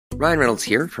Ryan Reynolds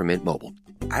here from Mint Mobile.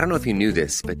 I don't know if you knew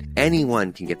this, but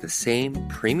anyone can get the same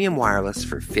premium wireless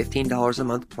for $15 a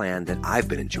month plan that I've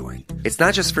been enjoying. It's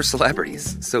not just for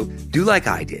celebrities. So do like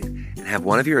I did and have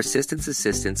one of your assistants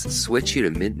switch you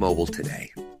to Mint Mobile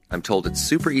today. I'm told it's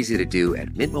super easy to do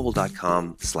at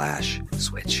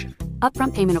mintmobile.com/switch.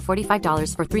 Upfront payment of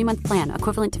 $45 for 3-month plan,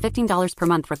 equivalent to $15 per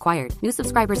month required. New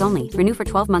subscribers only. Renew for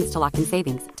 12 months to lock in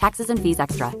savings. Taxes and fees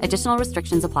extra. Additional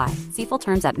restrictions apply. See full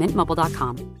terms at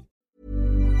mintmobile.com.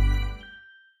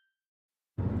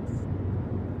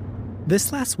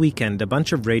 This last weekend, a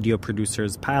bunch of radio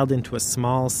producers piled into a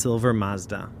small silver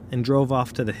Mazda and drove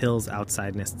off to the hills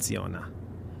outside Nestiona.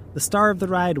 The star of the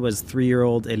ride was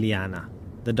 3-year-old Eliana,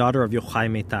 the daughter of Yochai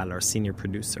Meital, our senior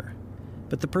producer.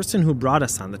 But the person who brought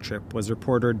us on the trip was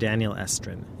reporter Daniel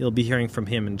Estrin. You'll be hearing from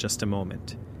him in just a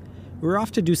moment. We were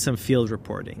off to do some field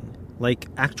reporting, like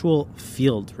actual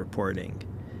field reporting,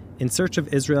 in search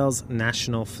of Israel's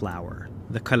national flower,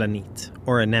 the kalanit,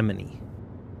 or anemone.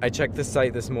 I checked the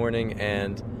site this morning,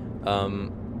 and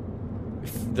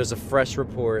there's a fresh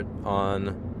report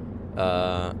on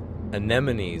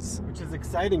anemones. Which is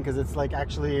exciting, because it's like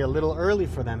actually a little early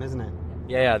for them, isn't it?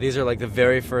 Yeah, these are like the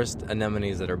very first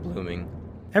anemones that are blooming.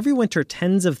 Every winter,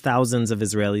 tens of thousands of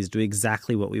Israelis do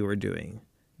exactly what we were doing.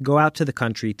 Go out to the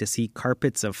country to see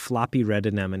carpets of floppy red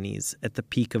anemones at the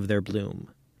peak of their bloom.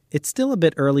 It's still a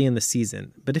bit early in the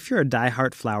season, but if you're a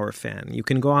diehard flower fan, you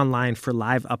can go online for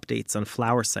live updates on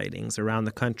flower sightings around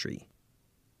the country.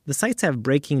 The sites have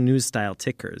breaking news-style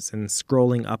tickers and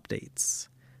scrolling updates.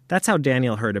 That's how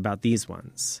Daniel heard about these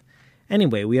ones.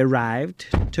 Anyway, we arrived,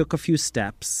 took a few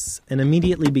steps, and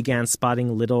immediately began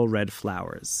spotting little red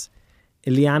flowers.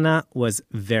 Eliana was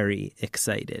very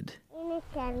excited.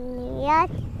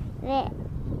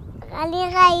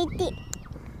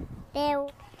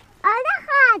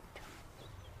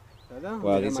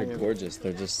 Wow, these are gorgeous.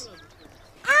 They're just...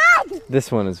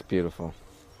 This one is beautiful.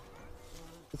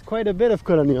 It's quite a bit of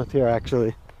kolaniot here,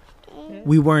 actually.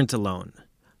 We weren't alone.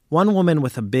 One woman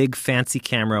with a big, fancy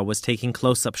camera was taking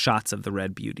close-up shots of the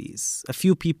red beauties. A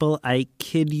few people, I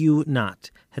kid you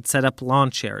not, had set up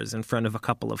lawn chairs in front of a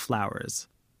couple of flowers.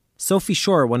 Sophie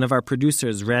Shore, one of our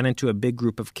producers, ran into a big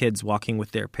group of kids walking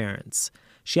with their parents.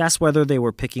 She asked whether they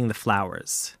were picking the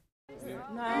flowers.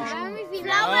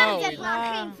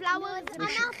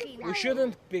 We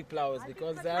shouldn't pick flowers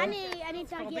because they are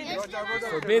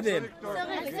forbidden.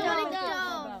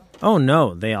 Oh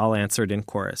no, they all answered in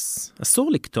chorus.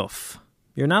 Asur liktof.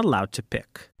 You're not allowed to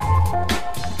pick.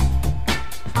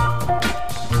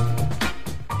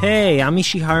 Hey, I'm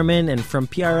Ishi Harman, and from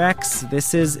PRX,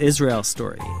 this is Israel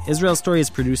Story. Israel Story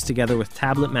is produced together with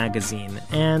Tablet Magazine,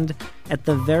 and at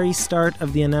the very start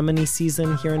of the anemone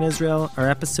season here in Israel, our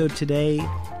episode today,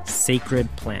 Sacred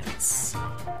Plants.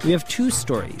 We have two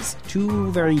stories, two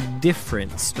very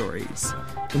different stories,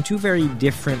 in two very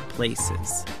different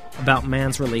places, about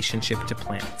man's relationship to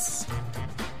plants.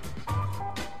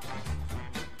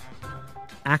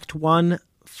 Act 1,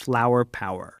 Flower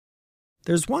Power.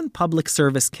 There's one public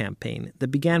service campaign that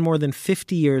began more than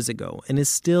 50 years ago and is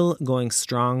still going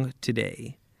strong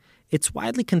today. It's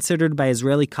widely considered by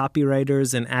Israeli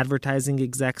copywriters and advertising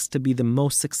execs to be the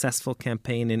most successful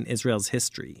campaign in Israel's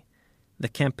history. The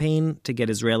campaign to get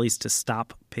Israelis to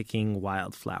stop picking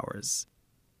wildflowers.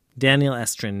 Daniel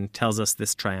Estrin tells us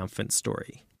this triumphant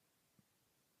story.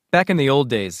 Back in the old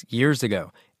days, years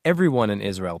ago, everyone in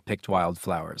Israel picked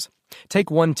wildflowers.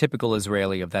 Take one typical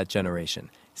Israeli of that generation,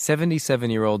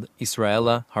 77-year-old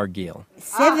Israela Hargil.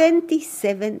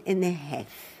 77 and a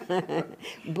half.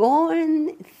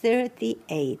 Born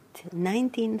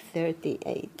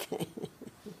 1938.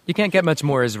 You can't get much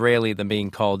more Israeli than being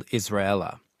called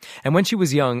Israela. And when she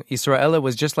was young, Israela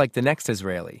was just like the next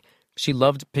Israeli. She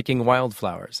loved picking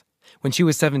wildflowers. When she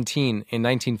was 17, in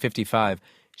 1955,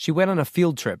 she went on a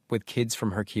field trip with kids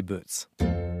from her kibbutz.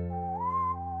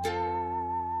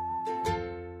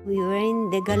 We were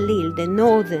in the Galil, the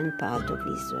northern part of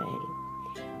Israel.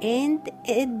 And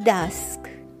at dusk,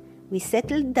 we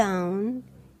settled down,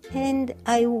 and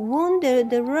I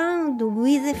wandered around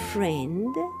with a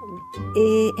friend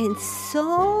and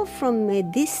saw from a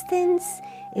distance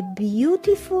a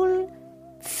beautiful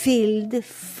field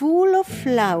full of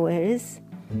flowers,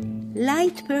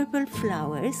 light purple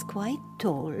flowers, quite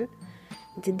tall.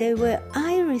 They were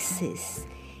irises,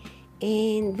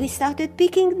 and we started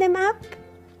picking them up.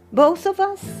 Both of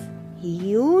us,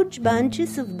 huge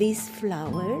bunches of these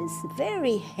flowers,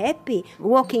 very happy,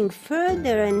 walking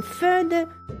further and further.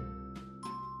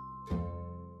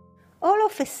 All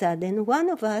of a sudden, one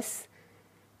of us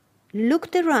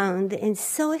looked around and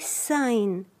saw a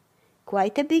sign,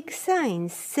 quite a big sign,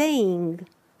 saying,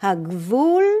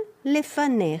 Hagvul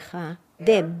lefanecha.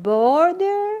 The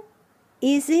border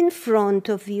is in front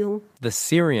of you. The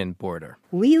Syrian border.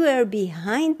 We were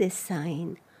behind the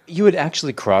sign. You would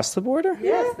actually cross the border?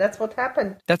 Yes, that's what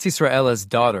happened. That's Israela's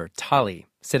daughter, Tali,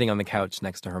 sitting on the couch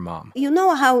next to her mom. You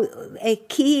know how a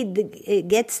kid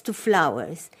gets to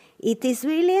flowers. It is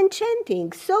really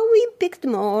enchanting. So we picked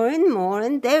more and more,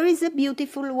 and there is a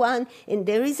beautiful one, and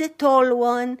there is a tall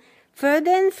one,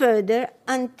 further and further,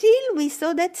 until we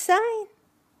saw that sign.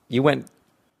 You went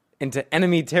into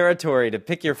enemy territory to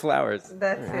pick your flowers.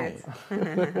 That's it.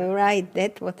 Right,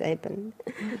 that's what happened.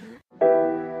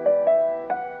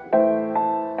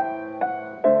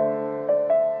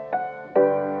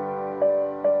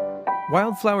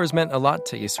 Wildflowers meant a lot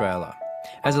to Israela.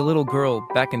 As a little girl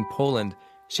back in Poland,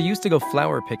 she used to go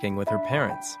flower picking with her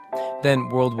parents. Then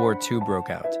World War II broke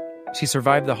out. She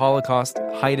survived the Holocaust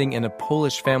hiding in a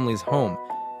Polish family's home,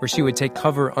 where she would take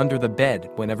cover under the bed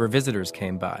whenever visitors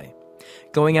came by.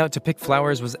 Going out to pick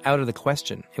flowers was out of the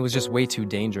question. It was just way too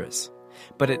dangerous.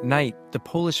 But at night, the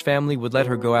Polish family would let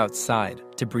her go outside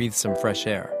to breathe some fresh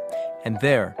air. And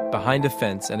there, behind a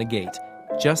fence and a gate,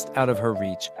 just out of her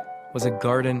reach, was a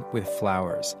garden with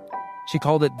flowers. She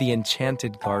called it the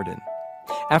Enchanted Garden.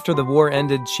 After the war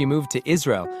ended, she moved to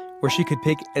Israel, where she could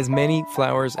pick as many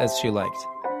flowers as she liked.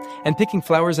 And picking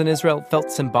flowers in Israel felt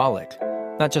symbolic,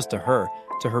 not just to her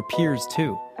peers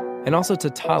too, and also to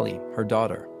Tali, her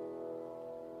daughter.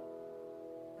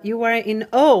 You were in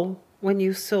awe when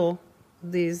you saw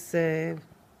these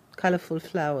colorful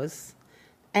flowers.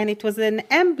 And it was an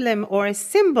emblem or a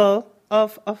symbol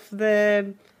of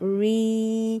the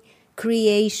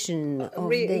recreation of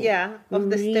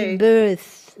the state.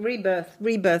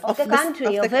 Rebirth of the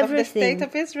country, of everything. Of the state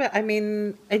of Israel. I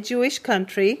mean, a Jewish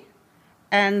country,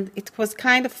 and it was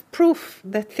kind of proof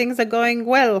that things are going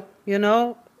well, you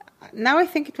know. Now I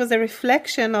think it was a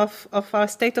reflection of our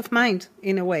state of mind,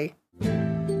 in a way.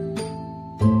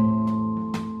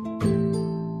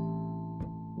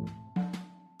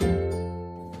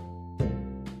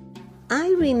 I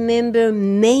remember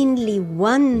mainly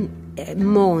one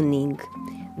morning,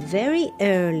 very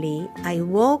early, I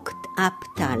walked up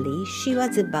Tali. She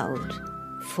was about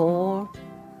 4,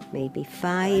 maybe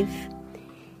 5.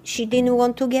 She didn't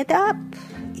want to get up.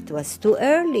 It was too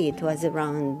early. It was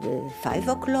around 5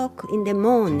 o'clock in the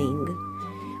morning.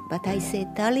 But I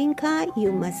said, Talinka,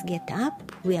 you must get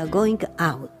up. We are going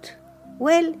out.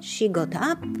 Well, she got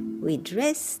up. We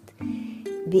dressed.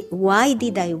 Why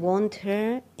did I want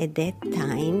her at that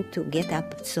time to get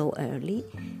up so early?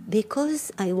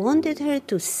 Because I wanted her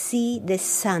to see the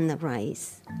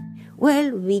sunrise.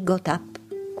 Well, we got up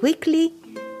quickly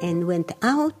and went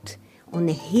out on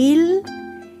a hill,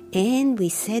 and we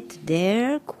sat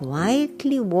there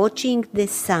quietly watching the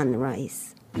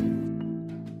sunrise.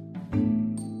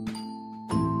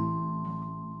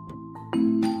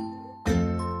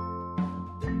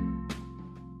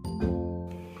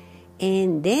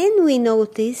 And then we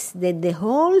noticed that the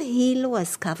whole hill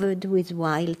was covered with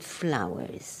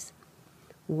wildflowers,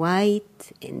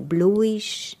 white and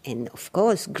bluish and, of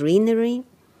course, greenery.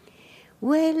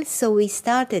 Well, so we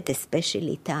started,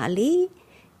 especially Tali,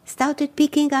 started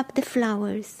picking up the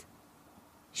flowers.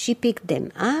 She picked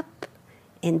them up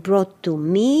and brought to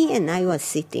me, and I was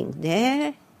sitting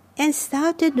there, and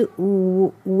started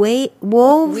weaving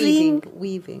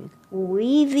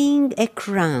a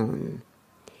crown.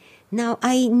 Now,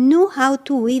 I knew how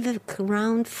to weave a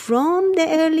crown from the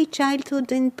early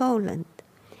childhood in Poland.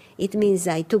 It means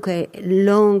I took a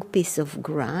long piece of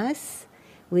grass,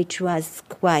 which was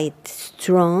quite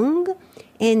strong,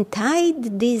 and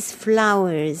tied these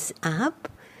flowers up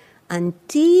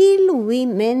until we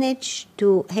managed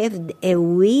to have a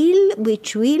wheel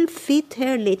which will fit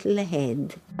her little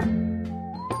head.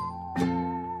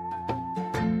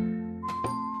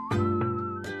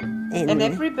 And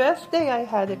every birthday I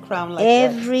had a crown like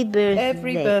every that. Birthday.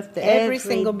 Every birthday. Every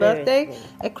single birthday,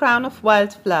 a crown of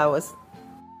wildflowers.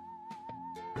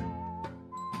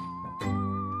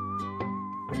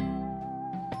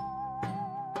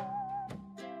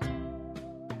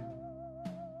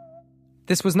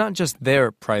 This was not just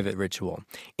their private ritual.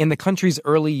 In the country's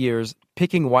early years,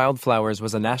 picking wildflowers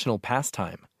was a national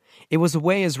pastime. It was a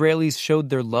way Israelis showed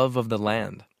their love of the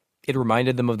land. It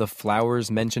reminded them of the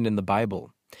flowers mentioned in the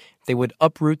Bible. They would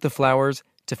uproot the flowers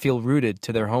to feel rooted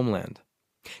to their homeland.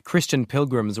 Christian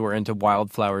pilgrims were into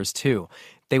wildflowers too.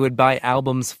 They would buy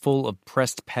albums full of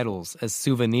pressed petals as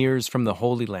souvenirs from the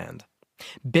Holy Land.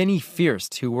 Benny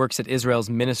Fierst, who works at Israel's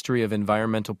Ministry of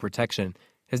Environmental Protection,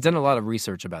 has done a lot of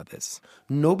research about this.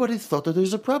 Nobody thought that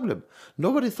there's a problem.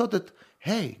 Nobody thought that,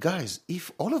 hey, guys,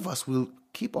 if all of us will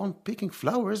keep on picking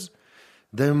flowers,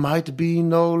 there might be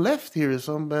no left here,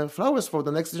 some flowers for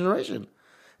the next generation.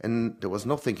 And there was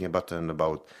no thinking about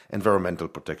environmental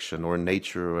protection or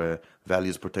nature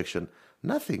values protection.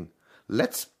 Nothing.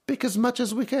 Let's pick as much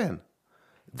as we can.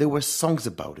 There were songs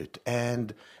about it,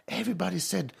 and everybody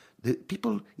said, the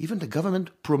people, even the government,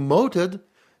 promoted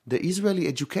the Israeli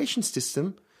education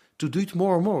system to do it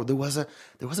more and more. There was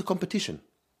a competition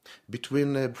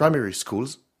between primary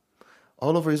schools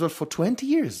all over Israel for 20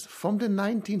 years, from the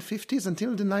 1950s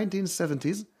until the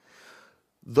 1970s.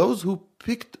 Those who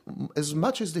picked as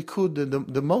much as they could,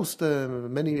 the most,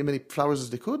 many flowers as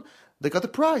they could, they got a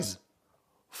prize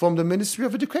from the Ministry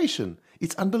of Education.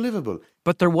 It's unbelievable.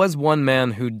 But there was one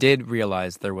man who did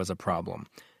realize there was a problem.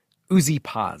 Uzi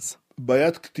Paz.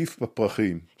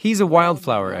 He's a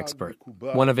wildflower expert,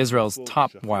 one of Israel's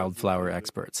top wildflower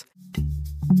experts.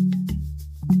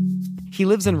 He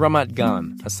lives in Ramat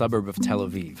Gan, a suburb of Tel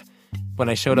Aviv. When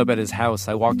I showed up at his house,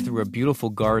 I walked through a beautiful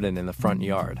garden in the front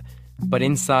yard. But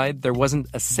inside, there wasn't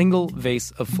a single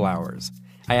vase of flowers.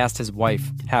 I asked his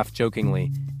wife, half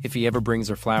jokingly, if he ever brings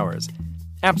her flowers.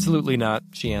 Absolutely not,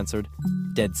 she answered,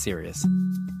 dead serious.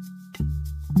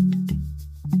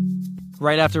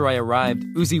 Right after I arrived,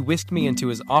 Uzi whisked me into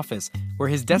his office, where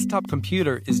his desktop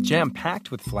computer is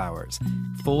jam-packed with flowers.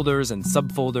 Folders and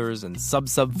subfolders and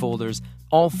sub-subfolders,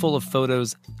 all full of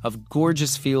photos of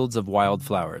gorgeous fields of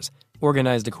wildflowers,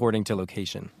 organized according to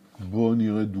location.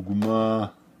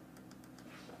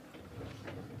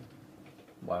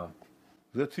 Wow.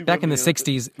 Back in the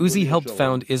 60s, Uzi helped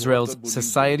found Israel's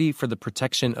Society for the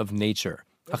Protection of Nature,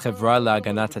 Hachevra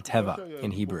La'aganat HaTeva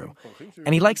in Hebrew.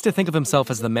 And he likes to think of himself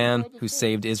as the man who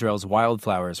saved Israel's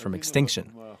wildflowers from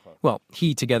extinction. Well,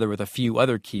 he, together with a few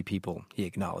other key people, he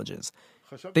acknowledges.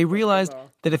 They realized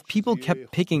that if people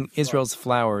kept picking Israel's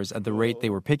flowers at the rate they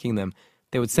were picking them,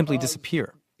 they would simply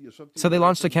disappear. So they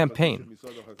launched a campaign,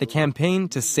 the Campaign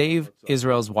to Save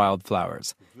Israel's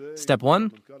Wildflowers. Step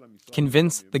 1,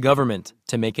 convince the government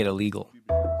to make it illegal.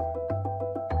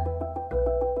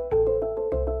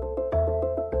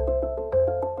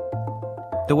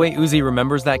 The way Uzi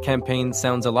remembers that campaign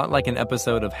sounds a lot like an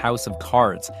episode of House of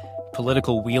Cards,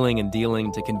 political wheeling and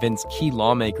dealing to convince key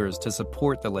lawmakers to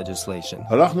support the legislation.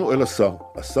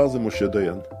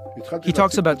 He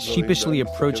talks about sheepishly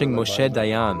approaching Moshe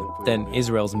Dayan, then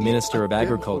Israel's Minister of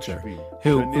Agriculture,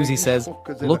 who, Uzi says,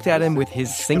 looked at him with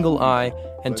his single eye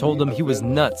and told him he was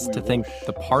nuts to think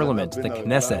the parliament, the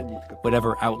Knesset, would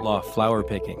ever outlaw flower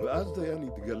picking.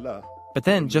 But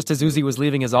then, just as Uzi was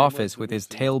leaving his office with his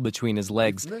tail between his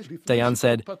legs, Dayan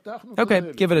said,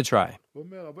 "Okay, give it a try."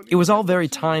 It was all very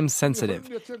time-sensitive.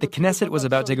 The Knesset was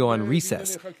about to go on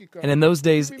recess. And in those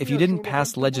days, if you didn't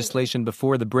pass legislation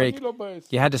before the break,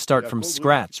 you had to start from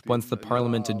scratch once the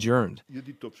parliament adjourned.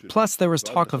 Plus, there was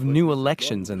talk of new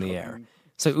elections in the air.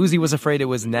 So Uzi was afraid it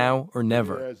was now or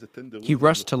never. He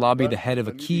rushed to lobby the head of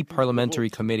a key parliamentary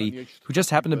committee who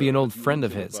just happened to be an old friend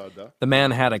of his. The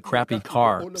man had a crappy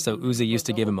car, so Uzi used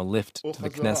to give him a lift to the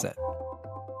Knesset.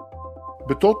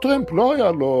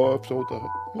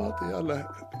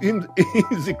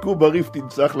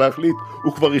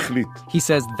 He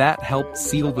says that helped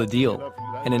seal the deal.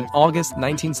 And in August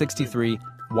 1963,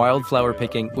 wildflower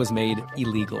picking was made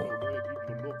illegal.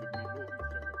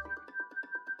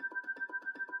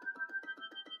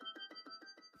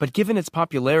 But given its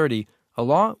popularity, a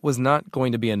law was not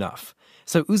going to be enough.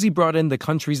 So Uzi brought in the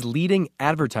country's leading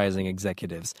advertising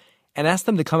executives and asked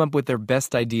them to come up with their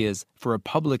best ideas for a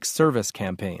public service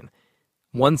campaign.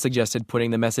 One suggested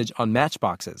putting the message on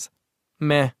matchboxes.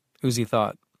 Meh, Uzi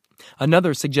thought.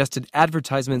 Another suggested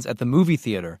advertisements at the movie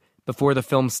theater before the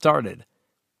film started.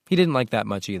 He didn't like that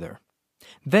much either.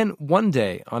 Then one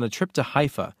day, on a trip to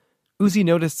Haifa, Uzi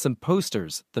noticed some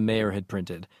posters the mayor had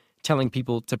printed, telling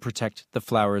people to protect the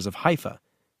flowers of Haifa.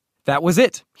 That was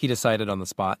it, he decided on the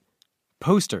spot.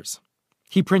 Posters.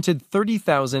 He printed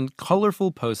 30,000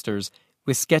 colorful posters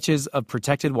with sketches of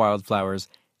protected wildflowers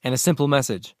and a simple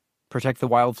message: protect the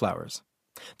wildflowers.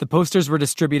 The posters were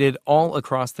distributed all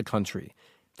across the country.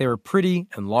 They were pretty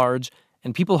and large,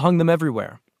 and people hung them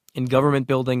everywhere. In government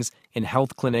buildings, in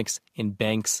health clinics, in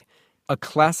banks. A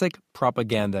classic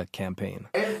propaganda campaign.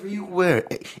 Everywhere.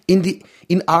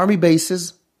 In army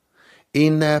bases,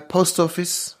 in post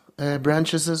office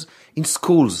branches, in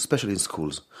schools, especially in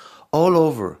schools, all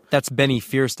over. That's Benny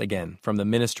Fierst again, from the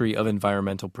Ministry of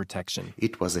Environmental Protection.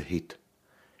 It was a hit.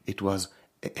 It was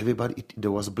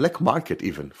there was a black market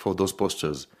even for those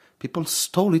posters. People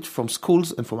stole it from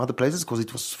schools and from other places because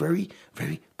it was very,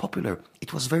 very popular.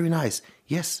 It was very nice.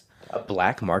 Yes. A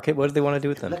black market? What did they want to do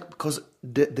with them? Because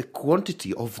the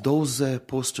quantity of those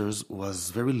posters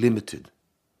was very limited.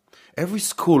 Every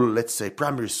school, let's say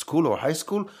primary school or high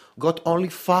school, got only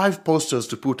 5 posters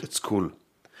to put at school.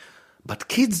 But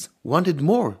kids wanted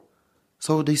more.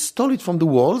 So they stole it from the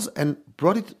walls and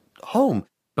brought it home.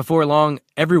 Before long,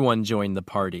 everyone joined the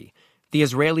party. The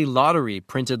Israeli lottery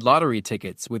printed lottery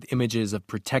tickets with images of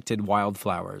protected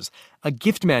wildflowers. A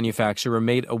gift manufacturer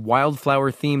made a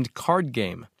wildflower-themed card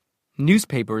game.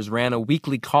 Newspapers ran a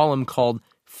weekly column called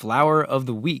Flower of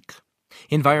the Week.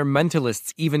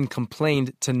 Environmentalists even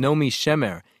complained to Naomi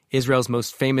Shemer, Israel's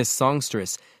most famous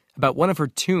songstress, about one of her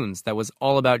tunes that was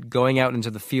all about going out into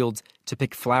the fields to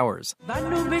pick flowers.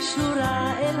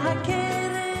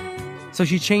 So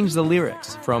she changed the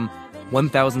lyrics from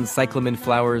 1,000 cyclamen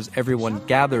flowers everyone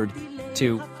gathered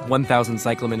to 1,000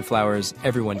 cyclamen flowers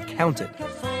everyone counted.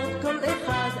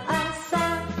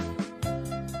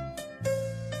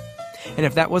 And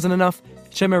if that wasn't enough,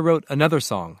 Shemer wrote another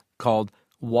song called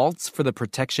Waltz for the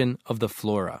Protection of the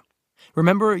Flora.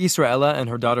 Remember Israela and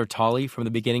her daughter Tali from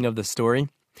the beginning of the story?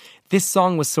 This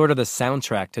song was sort of the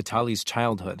soundtrack to Tali's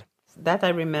childhood. That I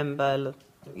remember,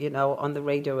 on the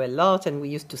radio a lot, and we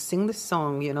used to sing the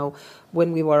song,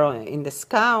 when we were in the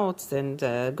scouts and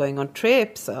going on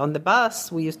trips, on the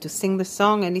bus, we used to sing the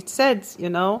song, and it said,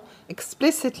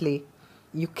 explicitly,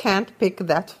 you can't pick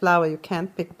that flower, you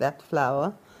can't pick that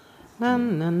flower. Na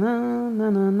na na na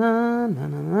na na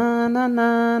na na na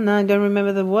na na. I don't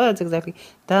remember the words exactly.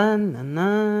 Da na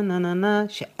na na na na.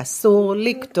 She'asur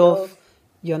liktof.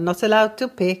 You're not allowed to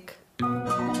pick.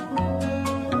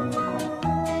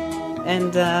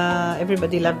 And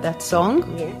everybody loved that song.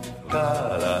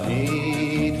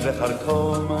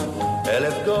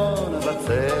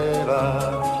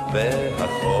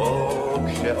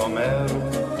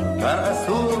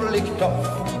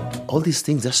 All these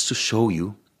things just to show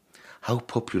you how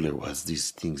popular was these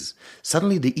things.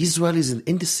 Suddenly the Israelis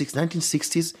in the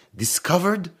 1960s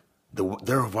discovered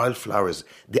their wildflowers.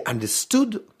 They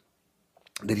understood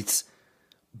that it's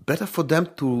better for them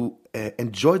to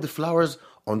enjoy the flowers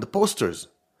on the posters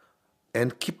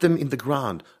and keep them in the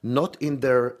ground, not in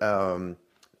their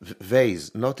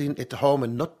vase, not at home,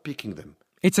 and not picking them.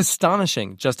 It's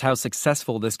astonishing just how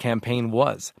successful this campaign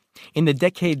was. In the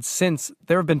decades since,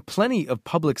 there have been plenty of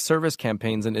public service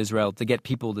campaigns in Israel to get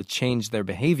people to change their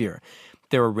behavior.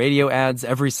 There are radio ads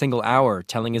every single hour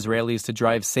telling Israelis to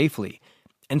drive safely.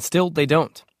 And still, they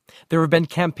don't. There have been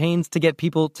campaigns to get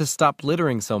people to stop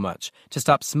littering so much, to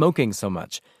stop smoking so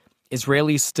much.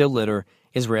 Israelis still litter,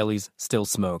 Israelis still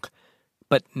smoke.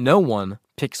 But no one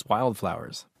picks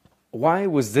wildflowers. Why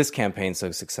was this campaign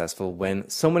so successful when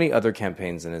so many other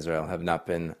campaigns in Israel have not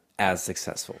been as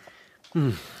successful?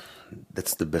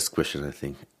 That's the best question, I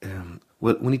think.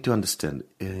 Well, we need to understand.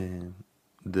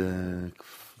 The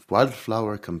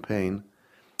wildflower campaign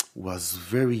was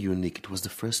very unique. It was the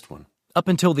first one. Up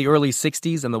until the early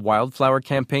 60s and the wildflower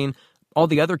campaign, all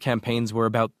the other campaigns were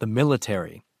about the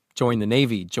military. Join the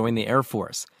Navy, join the Air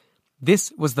Force.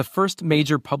 This was the first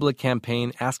major public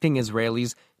campaign asking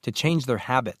Israelis to change their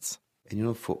habits.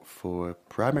 And for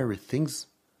primary things,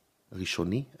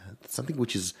 rishoni, something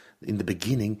which is in the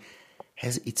beginning,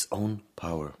 has its own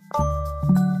power.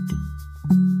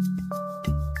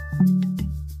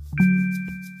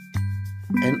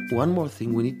 And one more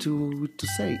thing we need to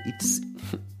say, it's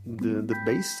the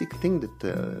basic thing that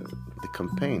the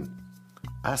campaign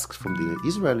asks from the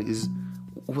Israelis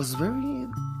was very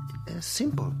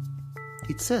simple.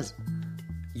 It says,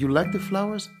 you like the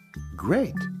flowers?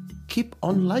 Great. Keep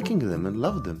on liking them and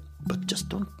love them. But just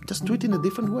do it in a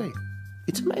different way.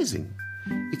 It's amazing.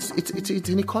 It's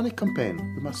an iconic campaign,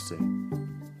 we must say.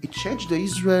 It changed the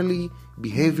Israeli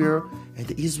behavior and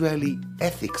the Israeli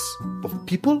ethics of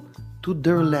people to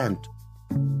their land.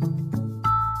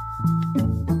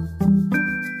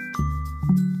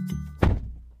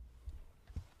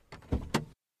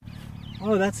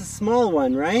 Oh, that's a small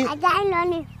one, right?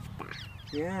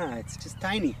 Yeah, it's just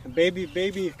tiny. A baby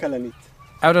kalanit.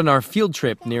 Out on our field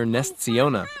trip near Nest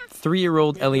Ziona,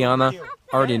 3-year-old Eliana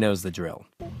already knows the drill.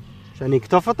 שאני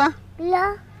אקטוף אותה? לא.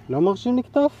 לא מרשים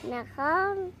לקטוף?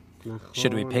 נכון.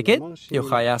 Should we pick it?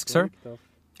 Yochai asks her.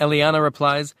 Eliana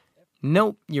replies,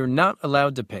 no, you're not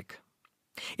allowed to pick.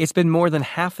 It's been more than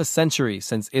half a century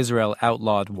since Israel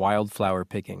outlawed wildflower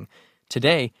picking.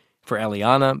 Today, for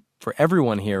Eliana, for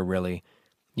everyone here really,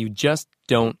 you just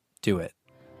don't do it.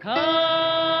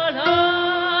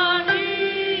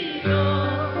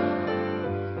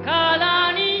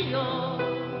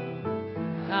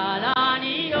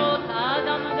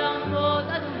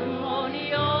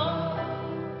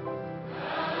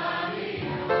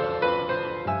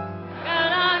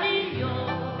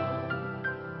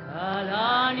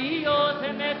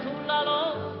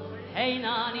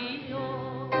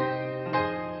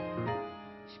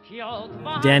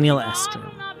 Daniel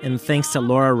Estrin, and thanks to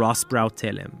Laura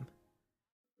Rossbrow-Telem.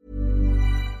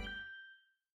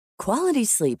 Quality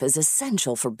sleep is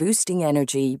essential for boosting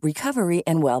energy, recovery,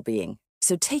 and well-being.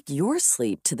 So take your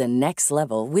sleep to the next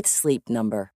level with Sleep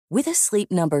Number. With a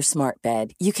Sleep Number smart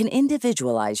bed, you can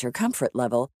individualize your comfort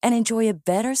level and enjoy a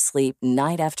better sleep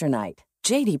night after night.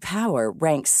 J.D. Power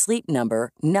ranks Sleep Number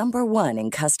 #1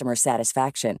 in customer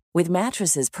satisfaction with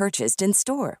mattresses purchased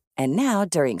in-store. And now,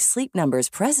 during Sleep Number's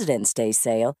President's Day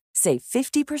sale, save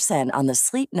 50% on the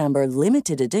Sleep Number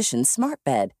Limited Edition smart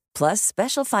bed, plus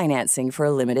special financing for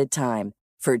a limited time.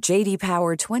 For J.D.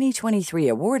 Power 2023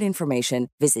 award information,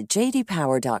 visit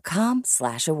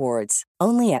jdpower.com/awards.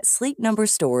 Only at Sleep Number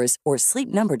stores or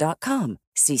sleepnumber.com.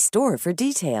 See store for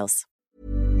details.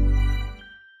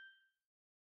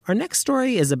 Our next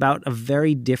story is about a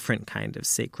very different kind of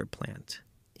sacred plant,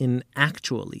 an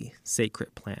actually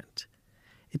sacred plant.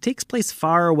 It takes place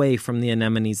far away from the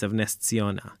anemones of Nes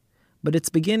Ziona, but its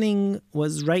beginning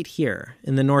was right here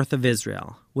in the north of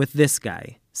Israel with this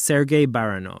guy, Sergey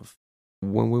Baranov.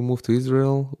 When we moved to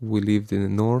Israel, we lived in the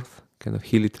north, kind of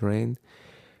hilly terrain,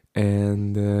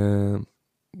 and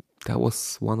that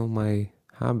was one of my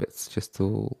habits, just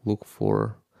to look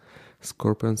for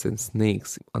scorpions and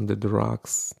snakes under the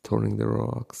rocks, turning the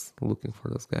rocks, looking for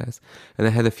those guys. And I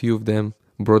had a few of them,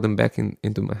 brought them back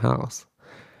into my house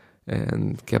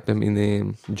and kept them in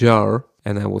a jar,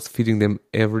 and I was feeding them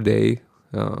every day,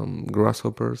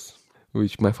 grasshoppers,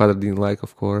 which my father didn't like,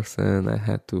 of course, and I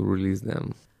had to release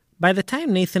them. By the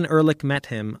time Nathan Ehrlich met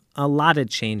him, a lot had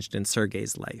changed in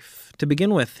Sergey's life. To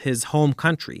begin with, his home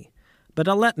country. But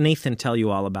I'll let Nathan tell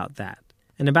you all about that,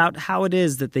 and about how it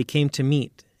is that they came to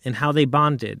meet, and how they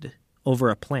bonded over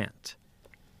a plant.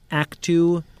 Act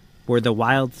 2, Where the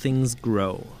Wild Things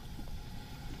Grow.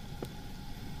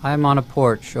 I am on a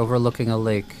porch overlooking a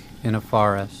lake in a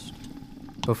forest.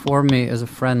 Before me is a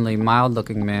friendly,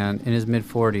 mild-looking man in his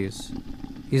mid-40s.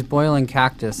 He's boiling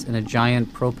cactus in a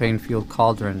giant propane-fueled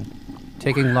cauldron,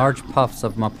 taking large puffs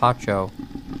of mapacho,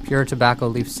 pure tobacco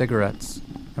leaf cigarettes,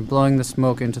 and blowing the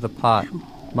smoke into the pot,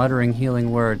 muttering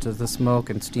healing words as the smoke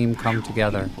and steam come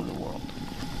together.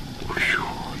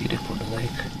 Eat it for the lake.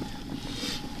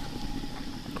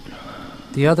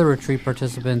 The other retreat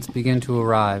participants begin to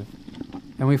arrive,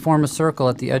 and we form a circle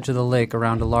at the edge of the lake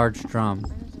around a large drum.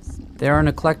 They are an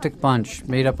eclectic bunch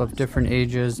made up of different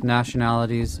ages,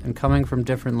 nationalities, and coming from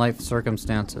different life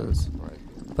circumstances.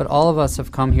 But all of us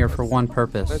have come here for one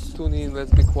purpose. Let's tune in,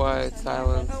 let's be quiet,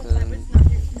 silence, and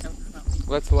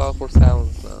let's allow for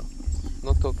silence now.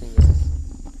 No talking, guys.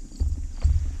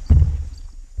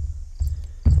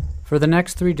 For the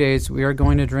next 3 days, we are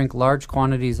going to drink large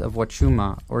quantities of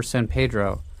huachuma, or San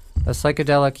Pedro, a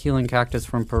psychedelic healing cactus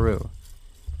from Peru.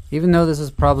 Even though this is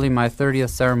probably my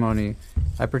 30th ceremony,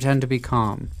 I pretend to be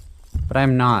calm. But I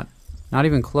am not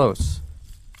even close.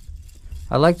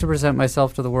 I like to present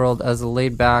myself to the world as a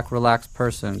laid-back, relaxed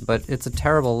person, but it's a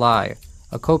terrible lie,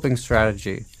 a coping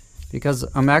strategy, because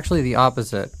I'm actually the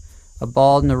opposite, a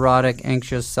bald, neurotic,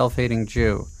 anxious, self-hating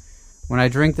Jew. When I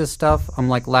drink this stuff, I'm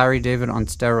like Larry David on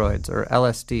steroids, or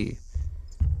LSD.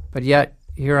 But yet,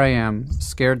 here I am,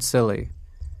 scared silly.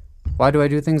 Why do I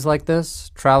do things like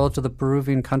this? Travel to the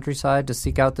Peruvian countryside to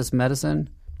seek out this medicine?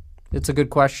 It's a good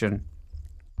question.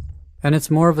 And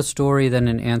it's more of a story than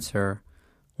an answer.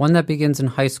 One that begins in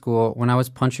high school when I was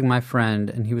punching my friend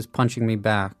and he was punching me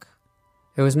back.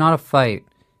 It was not a fight.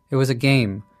 It was a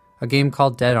game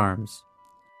called Dead Arms.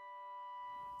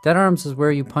 Dead Arms is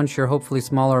where you punch your hopefully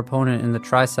smaller opponent in the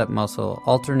tricep muscle,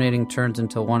 alternating turns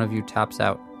until one of you taps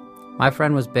out. My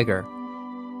friend was bigger.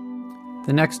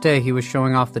 The next day, he was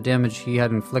showing off the damage he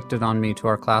had inflicted on me to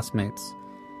our classmates.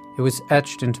 It was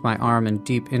etched into my arm in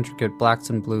deep, intricate blacks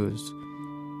and blues.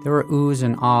 There were oohs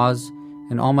and ahs,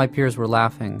 and all my peers were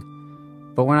laughing.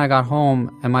 But when I got home,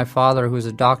 and my father, who is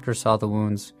a doctor, saw the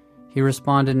wounds, he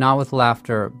responded not with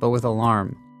laughter, but with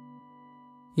alarm.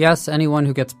 Yes, anyone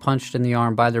who gets punched in the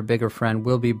arm by their bigger friend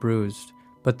will be bruised,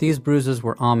 but these bruises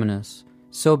were ominous,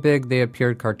 so big they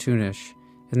appeared cartoonish,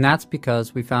 and that's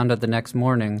because we found out the next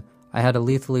morning I had a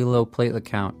lethally low platelet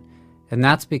count, and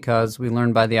that's because we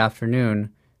learned by the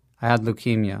afternoon I had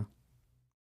leukemia.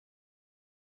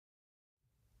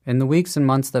 In the weeks and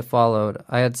months that followed,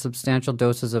 I had substantial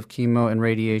doses of chemo and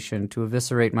radiation to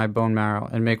eviscerate my bone marrow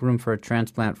and make room for a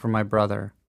transplant for my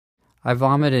brother. I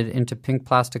vomited into pink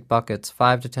plastic buckets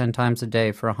 5 to 10 times a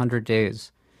day for 100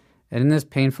 days, and in this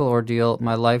painful ordeal,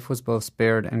 my life was both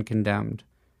spared and condemned.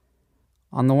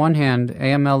 On the one hand,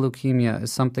 AML leukemia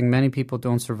is something many people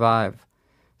don't survive,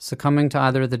 succumbing to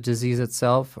either the disease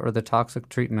itself or the toxic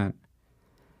treatment.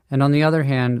 And on the other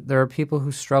hand, there are people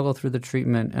who struggle through the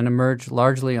treatment and emerge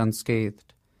largely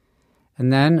unscathed.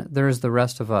 And then there is the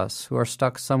rest of us, who are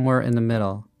stuck somewhere in the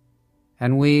middle.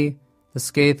 And we, the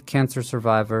scathed cancer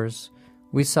survivors,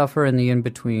 we suffer in the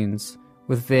in-betweens,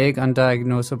 with vague,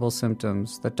 undiagnosable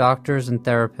symptoms that doctors and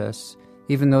therapists,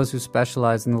 even those who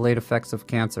specialize in the late effects of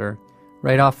cancer,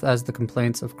 write off as the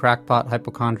complaints of crackpot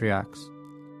hypochondriacs.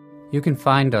 You can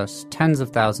find us, tens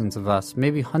of thousands of us,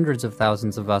 maybe hundreds of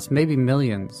thousands of us, maybe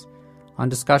millions, on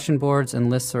discussion boards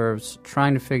and listservs,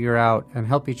 trying to figure out and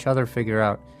help each other figure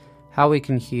out how we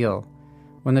can heal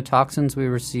when the toxins we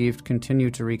received continue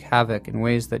to wreak havoc in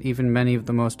ways that even many of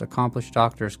the most accomplished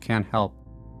doctors can't help.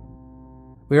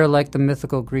 We are like the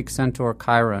mythical Greek centaur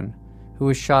Chiron, who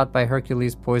was shot by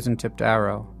Hercules' poison-tipped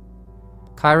arrow.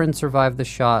 Chiron survived the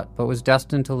shot, but was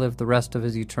destined to live the rest of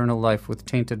his eternal life with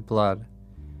tainted blood.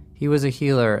 He was a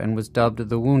healer and was dubbed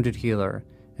the wounded healer,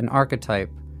 an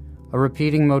archetype, a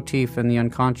repeating motif in the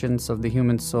unconscious of the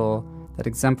human soul that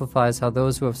exemplifies how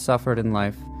those who have suffered in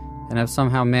life and have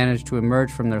somehow managed to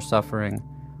emerge from their suffering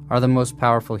are the most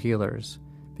powerful healers,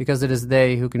 because it is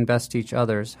they who can best teach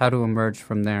others how to emerge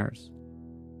from theirs.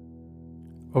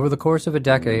 Over the course of a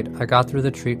decade, I got through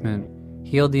the treatment,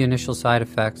 healed the initial side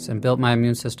effects, and built my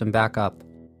immune system back up.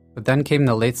 But then came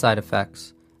the late side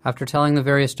effects. After telling the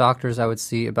various doctors I would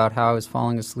see about how I was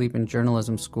falling asleep in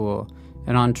journalism school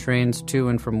and on trains to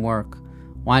and from work,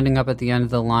 winding up at the end of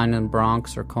the line in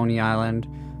Bronx or Coney Island,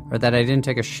 or that I didn't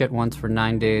take a shit once for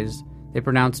 9 days, they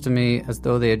pronounced to me as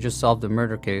though they had just solved a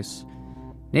murder case,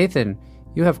 "Nathan,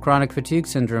 you have chronic fatigue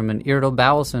syndrome and irritable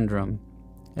bowel syndrome."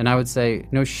 And I would say,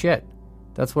 "No shit.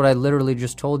 That's what I literally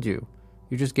just told you.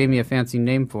 You just gave me a fancy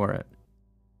name for it."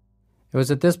 It was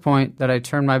at this point that I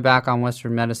turned my back on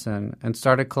Western medicine and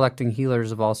started collecting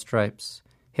healers of all stripes: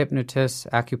 hypnotists,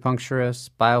 acupuncturists,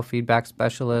 biofeedback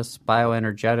specialists,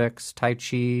 bioenergetics, Tai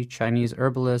Chi, Chinese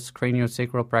herbalists,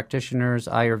 craniosacral practitioners,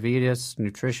 Ayurvedists,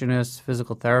 nutritionists,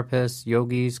 physical therapists,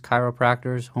 yogis,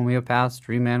 chiropractors, homeopaths,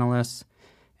 dream analysts,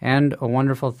 and a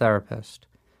wonderful therapist.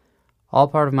 All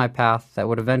part of my path that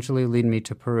would eventually lead me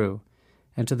to Peru,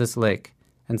 and to this lake,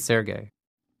 and Sergey.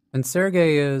 And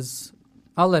Sergey is...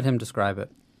 I'll let him describe it.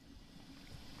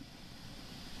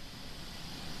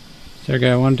 Sergey,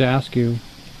 I wanted to ask you,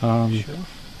 Sure.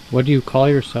 What do you call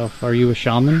yourself? Are you a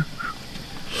shaman?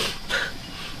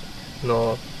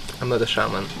 No, I'm not a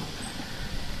shaman.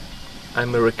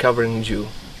 I'm a recovering Jew.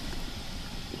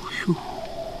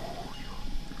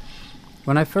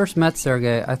 When I first met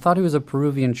Sergey, I thought he was a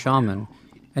Peruvian shaman,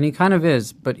 and he kind of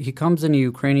is, but he comes in a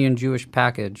Ukrainian Jewish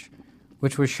package,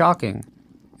 which was shocking.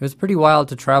 It was pretty wild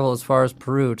to travel as far as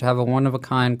Peru to have a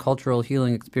one-of-a-kind cultural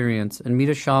healing experience and meet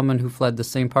a shaman who fled the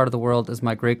same part of the world as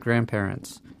my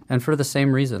great-grandparents, and for the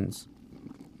same reasons.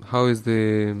 How is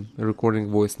the recording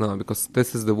voice now? Because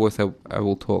this is the voice I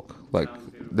will talk. Like,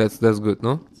 that's good,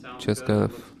 no? Just kind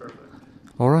of...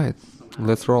 Alright,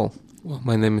 let's roll. Well,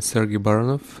 my name is Sergey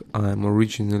Baranov. I'm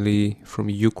originally from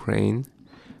Ukraine.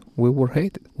 We were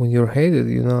hated. When you're hated,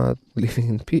 you're not living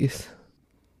in peace.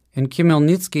 In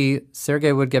Khmelnytsky,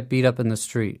 Sergey would get beat up in the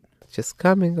street. Just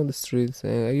coming on the street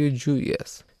saying, "Are you a Jew?"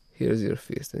 "Yes." "Here's your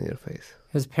fist in your face."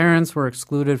 His parents were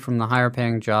excluded from the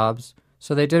higher-paying jobs,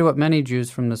 so they did what many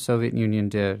Jews from the Soviet Union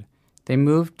did. They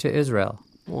moved to Israel.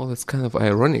 Well, that's kind of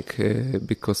ironic,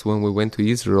 because when we went to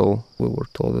Israel, we were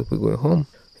told that we're going home.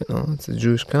 You know, it's a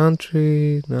Jewish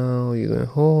country, now you're going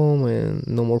home, and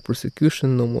no more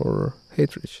persecution, no more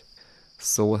hatred.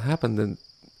 So what happened then,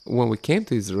 when we came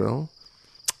to Israel,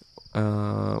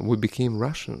 we became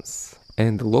Russians,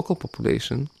 and the local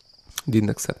population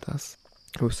didn't accept us.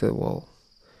 We said, well,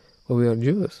 we are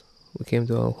Jews. We came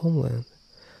to our homeland.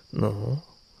 No,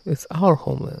 it's our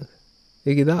homeland.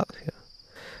 You get out here.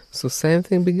 So same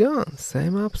thing began.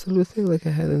 Same absolute thing like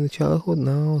I had in the childhood.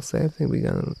 Now same thing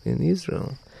began in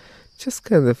Israel. Just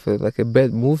kind of like a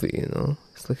bad movie, you know.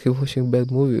 It's like you're watching a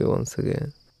bad movie once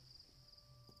again.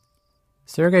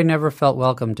 Sergey never felt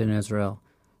welcomed in Israel,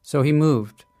 so he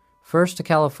moved. First to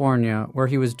California, where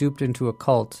he was duped into a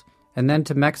cult, and then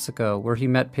to Mexico, where he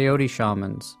met peyote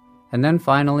shamans, and then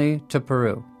finally to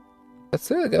Peru.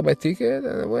 That's it, I got my ticket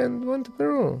and I went to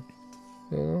Peru.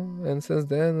 You know, and since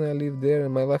then I lived there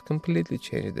and my life completely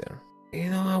changed there. You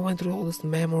know, I went through all these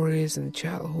memories and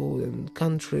childhood and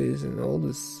countries and all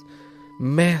this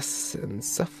mess and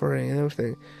suffering and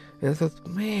everything. And I thought,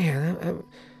 man, I'm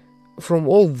from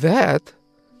all that,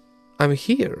 I'm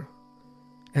here.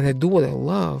 And I do what I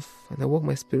love, and I walk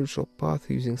my spiritual path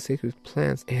using sacred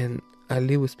plants, and I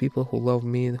live with people who love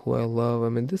me and who I love. I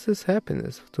mean, this is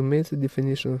happiness. To me, it's the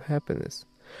definition of happiness.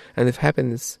 And if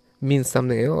happiness means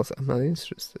something else, I'm not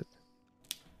interested.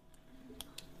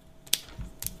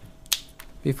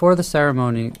 Before the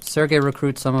ceremony, Sergey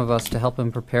recruits some of us to help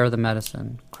him prepare the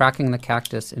medicine, cracking the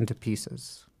cactus into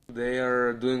pieces. They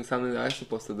are doing something that I'm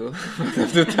supposed to do, but I'm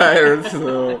too tired,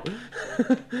 so...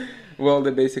 Well,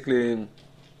 they basically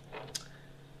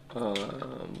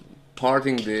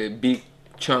parting the big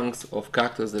chunks of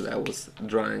cactus that I was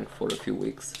drying for a few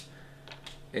weeks.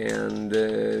 And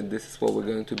this is what we're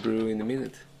going to brew in a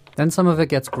minute. Then some of it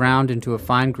gets ground into a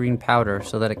fine green powder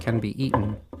so that it can be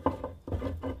eaten.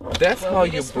 That's how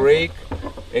you break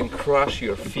and crush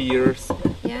your fears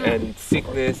and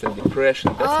sickness and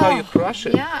depression. That's how you crush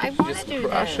it. Yeah, I want to do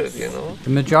crush this. it, you know. The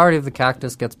majority of the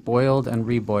cactus gets boiled and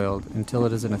reboiled until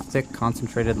it is in a thick,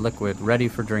 concentrated liquid ready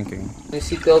for drinking. You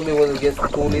see, tell me when it gets 2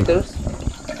 liters.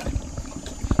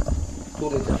 2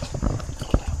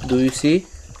 liters. Do you see?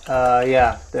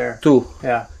 Yeah, there. 2.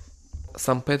 Yeah.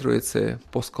 San Pedro, it's a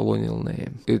post-colonial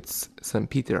name. It's St.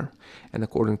 Peter. And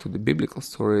according to the biblical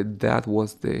story, that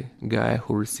was the guy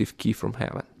who received key from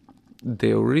heaven.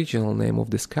 The original name of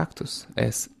this cactus,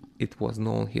 as it was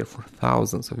known here for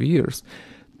thousands of years,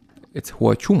 it's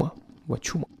huachuma,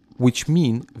 which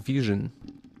means vision.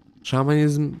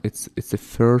 Shamanism, it's the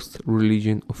first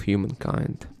religion of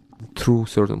humankind. Through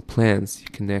certain plants, you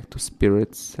connect to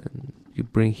spirits and you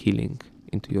bring healing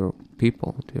into your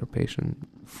people, to your patient.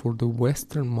 For the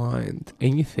Western mind,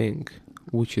 anything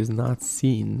which is not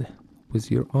seen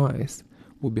with your eyes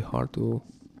would be hard to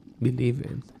believe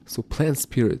in. So plant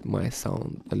spirit might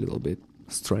sound a little bit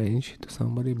strange to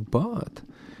somebody, but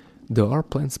there are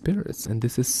plant spirits, and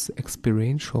this is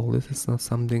experiential. This is not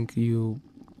something you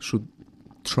should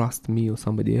trust me or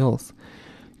somebody else.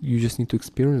 You just need to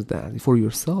experience that for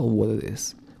yourself, what it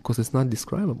is, because it's not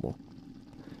describable.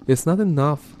 It's not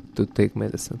enough to take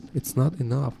medicine. It's not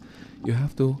enough. You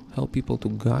have to help people to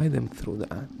guide them through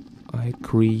that. I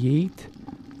create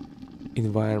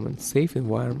environment, safe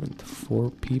environment for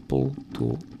people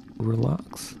to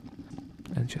relax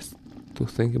and just to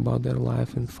think about their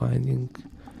life and finding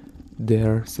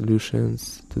their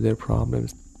solutions to their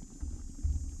problems.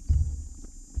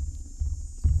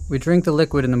 We drink the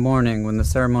liquid in the morning when the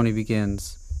ceremony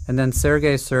begins, and then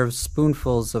Sergey serves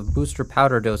spoonfuls of booster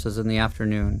powder doses in the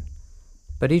afternoon.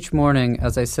 But each morning,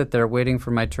 as I sit there waiting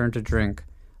for my turn to drink,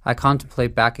 I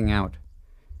contemplate backing out.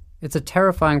 It's a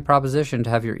terrifying proposition to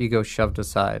have your ego shoved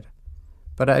aside.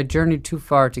 But I journeyed too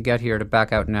far to get here to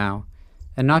back out now,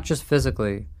 and not just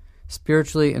physically,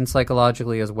 spiritually and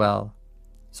psychologically as well.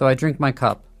 So I drink my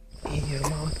cup. In your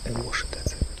mouth and wash it,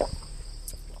 that's it.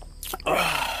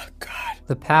 Oh, God.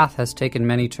 The path has taken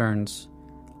many turns.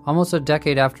 Almost a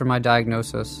decade after my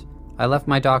diagnosis, I left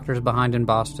my doctors behind in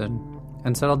Boston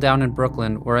and settled down in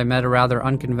Brooklyn, where I met a rather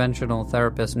unconventional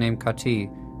therapist named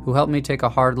Kati, who helped me take a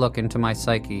hard look into my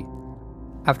psyche.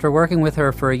 After working with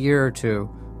her for a year or two,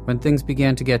 when things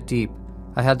began to get deep,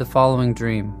 I had the following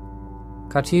dream.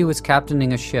 Kati was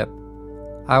captaining a ship.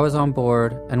 I was on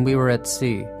board, and we were at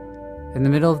sea. In the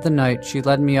middle of the night, she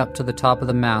led me up to the top of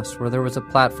the mast, where there was a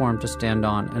platform to stand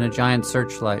on and a giant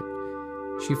searchlight.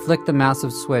 She flicked the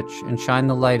massive switch and shined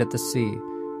the light at the sea,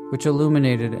 which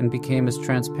illuminated and became as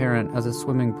transparent as a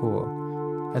swimming pool,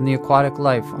 and the aquatic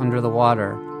life under the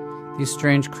water, these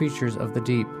strange creatures of the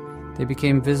deep, they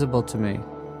became visible to me.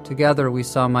 Together we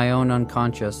saw my own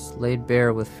unconscious laid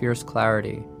bare with fierce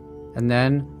clarity, and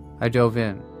then I dove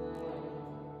in.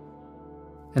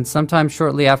 And sometime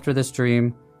shortly after this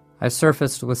dream, I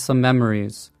surfaced with some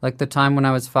memories, like the time when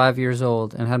I was 5 years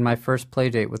old and had my first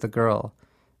playdate with a girl.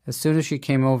 As soon as she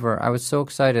came over, I was so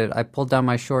excited I pulled down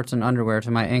my shorts and underwear to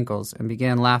my ankles and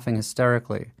began laughing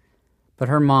hysterically. But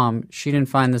her mom, she didn't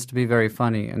find this to be very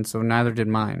funny, and so neither did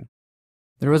mine.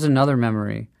 There was another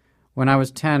memory. When I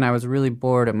was 10, I was really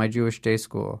bored at my Jewish day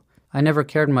school. I never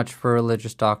cared much for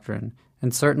religious doctrine,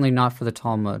 and certainly not for the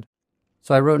Talmud.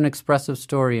 So I wrote an expressive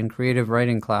story in creative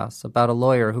writing class about a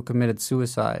lawyer who committed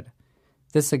suicide.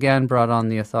 This again brought on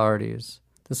the authorities.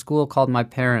 The school called my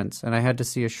parents, and I had to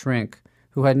see a shrink,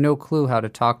 who had no clue how to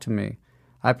talk to me.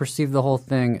 I perceived the whole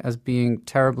thing as being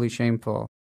terribly shameful.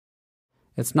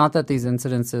 It's not that these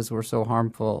incidences were so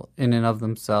harmful in and of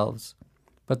themselves,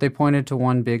 but they pointed to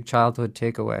one big childhood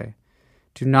takeaway.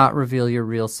 Do not reveal your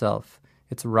real self.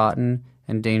 It's rotten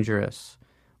and dangerous.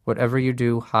 Whatever you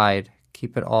do, hide.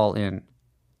 Keep it all in.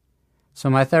 So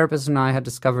my therapist and I had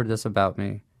discovered this about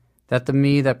me, that the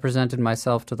me that presented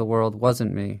myself to the world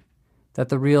wasn't me, that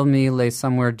the real me lay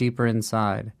somewhere deeper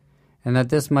inside, and that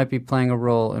this might be playing a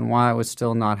role in why I was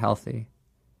still not healthy.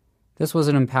 This was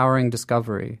an empowering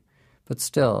discovery, but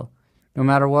still, no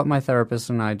matter what my therapist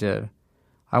and I did,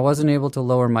 I wasn't able to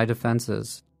lower my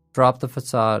defenses, drop the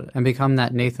facade, and become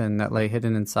that Nathan that lay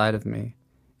hidden inside of me.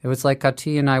 It was like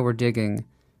Kati and I were digging,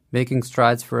 making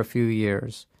strides for a few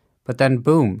years. But then,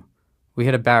 boom, we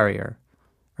hit a barrier.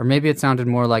 Or maybe it sounded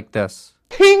more like this.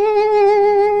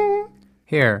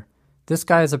 Here, this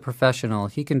guy is a professional.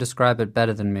 He can describe it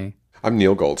better than me. I'm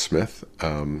Neil Goldsmith.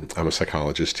 I'm a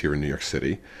psychologist here in New York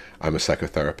City. I'm a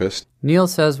psychotherapist. Neil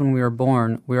says when we were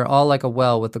born, we are all like a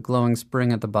well with a glowing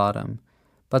spring at the bottom.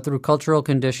 But through cultural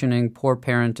conditioning, poor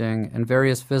parenting, and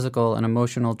various physical and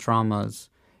emotional traumas,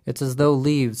 it's as though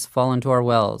leaves fall into our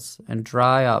wells and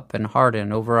dry up and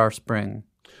harden over our spring.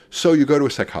 So you go to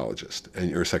a psychologist and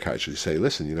you're a psychiatrist. You say,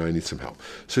 listen, I need some help.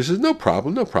 So he says, no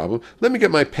problem. Let me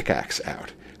get my pickaxe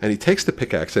out. And he takes the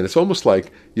pickaxe, and it's almost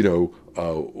like, the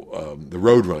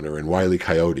Roadrunner and Wile E.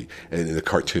 Coyote in the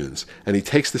cartoons. And he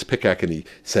takes this pickaxe and he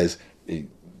says,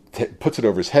 puts it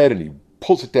over his head and he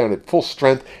pulls it down at full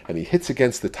strength and he hits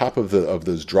against the top of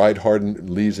those dried,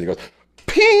 hardened leaves and he goes,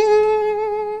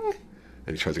 ping!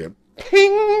 And he tries again,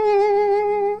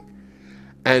 ping!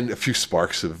 And a few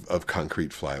sparks of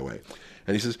concrete fly away.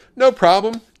 And he says, no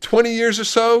problem. 20 years or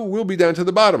so, we'll be down to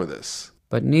the bottom of this.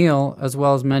 But Neil, as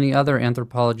well as many other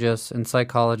anthropologists and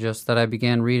psychologists that I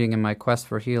began reading in my quest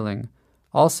for healing,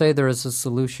 all say there is a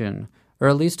solution, or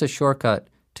at least a shortcut,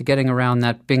 to getting around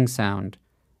that bing sound.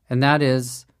 And that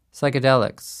is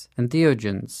psychedelics,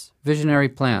 entheogens, visionary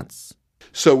plants.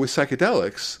 So with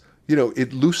psychedelics,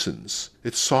 it loosens,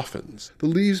 it softens. The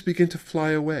leaves begin to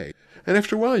fly away. And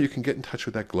after a while, you can get in touch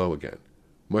with that glow again,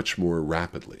 much more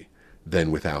rapidly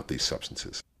than without these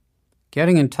substances.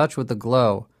 Getting in touch with the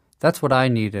glow, that's what I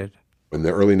needed. In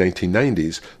the early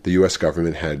 1990s, the U.S.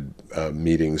 government had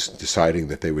meetings deciding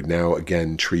that they would now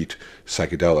again treat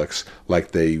psychedelics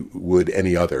like they would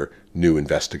any other new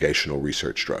investigational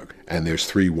research drug. And there's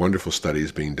 3 wonderful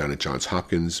studies being done at Johns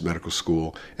Hopkins Medical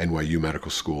School, NYU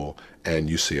Medical School, and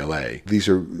UCLA. These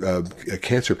are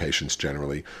cancer patients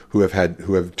generally who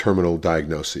have terminal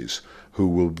diagnoses, who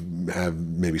will have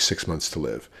maybe 6 months to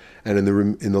live. And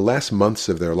in the last months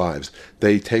of their lives,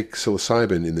 they take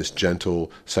psilocybin in this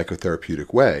gentle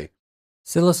psychotherapeutic way.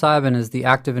 Psilocybin is the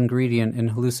active ingredient in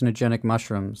hallucinogenic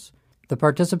mushrooms. The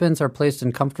participants are placed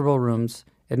in comfortable rooms,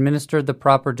 administered the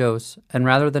proper dose, and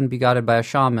rather than be guided by a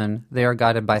shaman, they are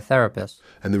guided by therapists.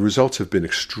 And the results have been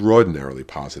extraordinarily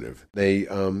positive. They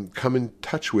come in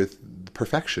touch with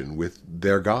perfection, with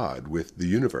their God, with the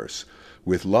universe,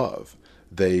 with love.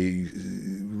 They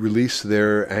release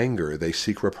their anger. They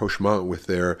seek rapprochement with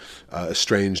their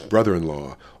estranged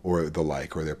brother-in-law or the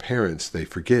like, or their parents. They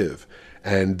forgive.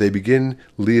 And they begin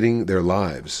leading their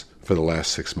lives for the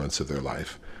last 6 months of their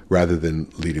life, rather than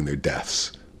leading their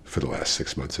deaths for the last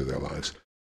 6 months of their lives.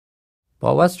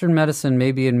 While Western medicine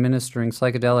may be administering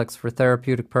psychedelics for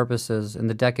therapeutic purposes in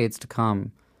the decades to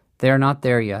come, they are not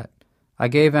there yet. I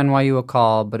gave NYU a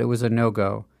call, but it was a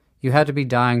no-go. You had to be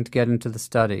dying to get into the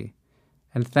study.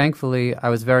 And thankfully, I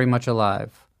was very much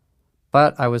alive.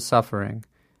 But I was suffering.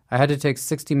 I had to take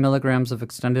 60 milligrams of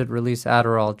extended-release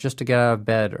Adderall just to get out of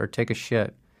bed or take a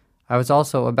shit. I was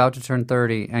also about to turn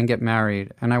 30 and get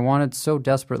married, and I wanted so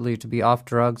desperately to be off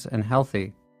drugs and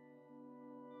healthy.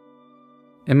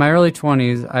 In my early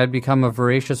 20s, I had become a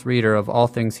voracious reader of all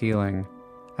things healing.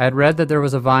 I had read that there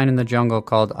was a vine in the jungle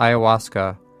called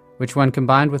ayahuasca, which when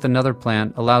combined with another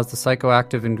plant allows the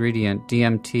psychoactive ingredient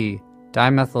DMT,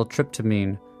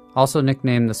 dimethyltryptamine, also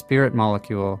nicknamed the spirit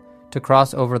molecule, to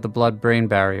cross over the blood-brain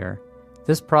barrier.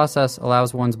 This process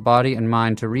allows one's body and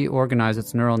mind to reorganize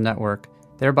its neural network,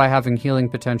 thereby having healing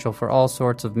potential for all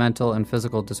sorts of mental and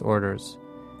physical disorders.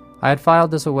 I had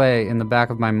filed this away in the back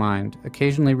of my mind,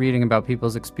 occasionally reading about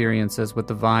people's experiences with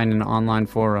the vine in online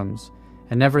forums,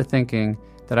 and never thinking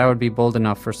that I would be bold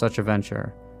enough for such a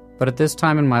venture. But at this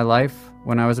time in my life,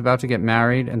 when I was about to get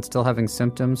married and still having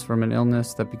symptoms from an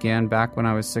illness that began back when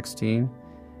I was 16,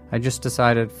 I just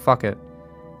decided, fuck it.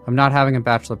 I'm not having a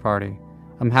bachelor party.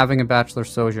 I'm having a bachelor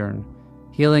sojourn.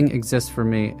 Healing exists for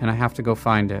me, and I have to go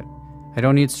find it. I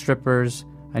don't need strippers.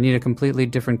 I need a completely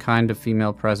different kind of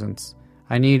female presence.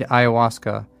 I need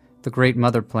ayahuasca, the great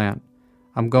mother plant.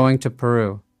 I'm going to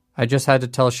Peru. I just had to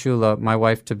tell Shula, my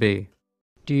wife-to-be.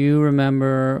 Do you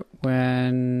remember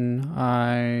when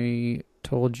I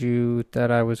told you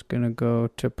that I was going to go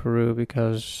to Peru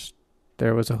because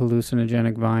there was a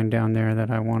hallucinogenic vine down there that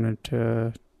I wanted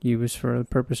to use for the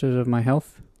purposes of my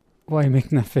health? Why are you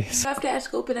making that face? You have to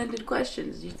ask open-ended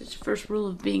questions. It's the first rule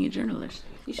of being a journalist.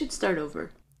 You should start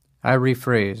over. I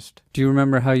rephrased. Do you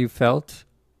remember how you felt?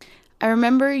 I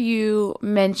remember you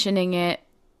mentioning it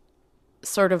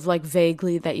sort of like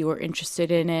vaguely that you were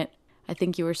interested in it. I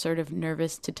think you were sort of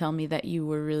nervous to tell me that you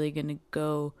were really going to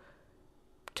go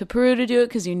to Peru to do it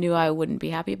because you knew I wouldn't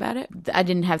be happy about it. I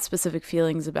didn't have specific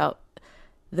feelings about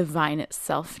the vine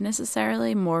itself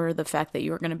necessarily, more the fact that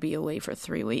you were going to be away for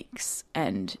 3 weeks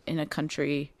and in a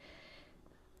country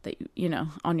that, you know,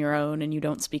 on your own and you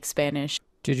don't speak Spanish.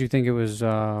 Did you think it was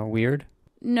weird?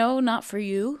 No, not for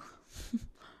you.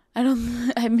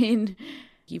 I mean,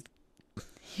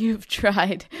 you've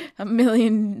tried a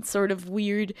million sort of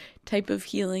weird type of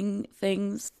healing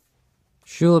things.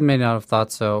 Shula may not have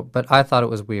thought so, but I thought it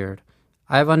was weird.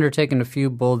 I have undertaken a few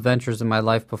bold ventures in my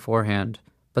life beforehand,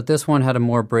 but this one had a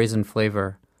more brazen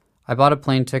flavor. I bought a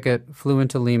plane ticket, flew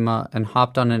into Lima, and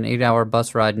hopped on an 8-hour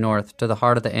bus ride north to the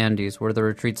heart of the Andes where the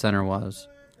retreat center was.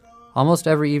 Almost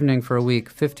every evening for a week,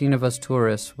 15 of us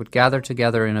tourists would gather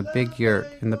together in a big yurt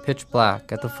in the pitch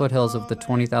black at the foothills of the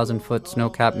 20,000-foot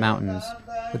snow-capped mountains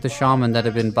with the shaman that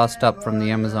had been bussed up from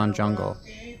the Amazon jungle.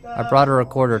 I brought a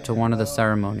recorder to one of the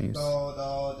ceremonies.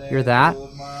 Hear that?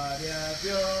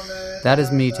 That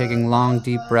is me taking long,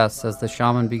 deep breaths as the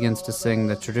shaman begins to sing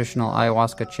the traditional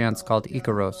ayahuasca chants called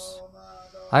Icaros.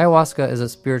 Ayahuasca is a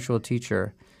spiritual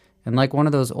teacher, and like one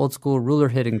of those old-school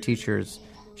ruler-hitting teachers,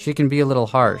 she can be a little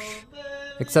harsh,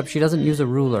 except she doesn't use a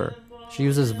ruler. She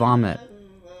uses vomit.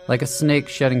 Like a snake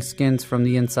shedding skins from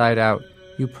the inside out,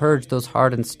 you purge those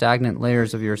hard and stagnant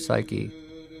layers of your psyche.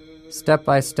 Step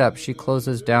by step, she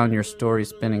closes down your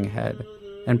story-spinning head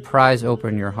and pries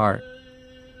open your heart.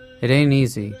 It ain't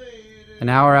easy. An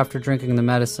hour after drinking the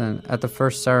medicine, at the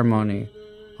first ceremony,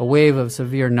 a wave of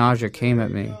severe nausea came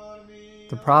at me.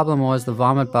 The problem was the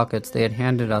vomit buckets they had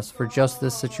handed us for just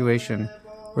this situation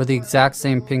were the exact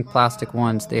same pink plastic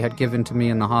ones they had given to me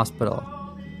in the hospital.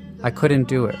 I couldn't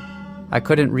do it. I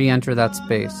couldn't re-enter that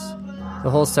space. The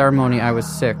whole ceremony I was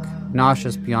sick,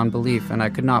 nauseous beyond belief, and I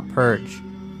could not purge.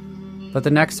 But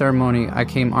the next ceremony I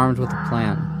came armed with a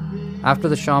plan. After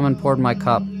the shaman poured my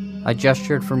cup, I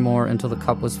gestured for more until the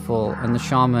cup was full, and the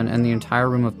shaman and the entire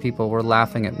room of people were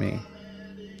laughing at me.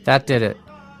 That did it.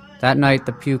 That night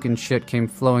the puke and shit came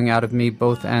flowing out of me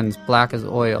both ends, black as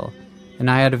oil, and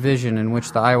I had a vision in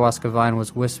which the ayahuasca vine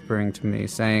was whispering to me,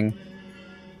 saying,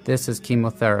 "This is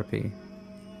chemotherapy."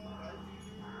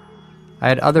 I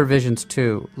had other visions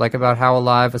too, like about how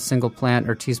alive a single plant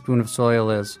or teaspoon of soil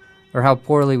is, or how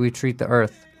poorly we treat the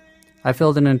earth. I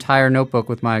filled an entire notebook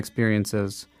with my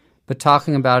experiences, but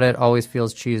talking about it always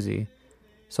feels cheesy.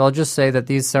 So I'll just say that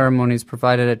these ceremonies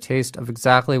provided a taste of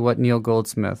exactly what Neil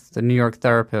Goldsmith, the New York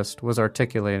therapist, was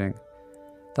articulating.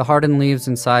 The hardened leaves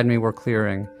inside me were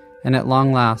clearing, and at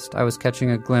long last I was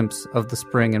catching a glimpse of the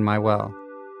spring in my well.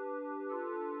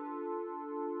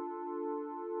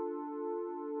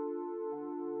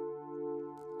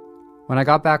 When I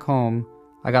got back home,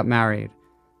 I got married,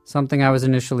 something I was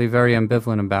initially very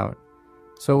ambivalent about.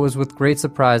 So it was with great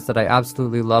surprise that I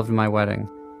absolutely loved my wedding.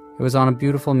 It was on a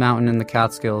beautiful mountain in the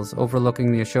Catskills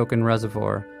overlooking the Ashokan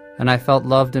Reservoir, and I felt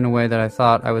loved in a way that I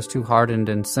thought I was too hardened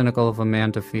and cynical of a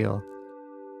man to feel.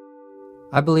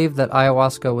 I believe that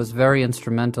ayahuasca was very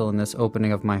instrumental in this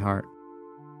opening of my heart.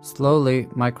 Slowly,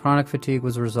 my chronic fatigue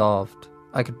was resolved.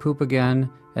 I could poop again,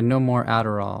 and no more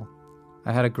Adderall.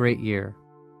 I had a great year.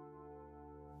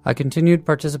 I continued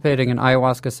participating in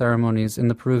ayahuasca ceremonies in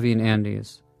the Peruvian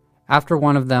Andes. After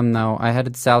one of them, though, I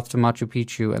headed south to Machu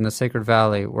Picchu and the Sacred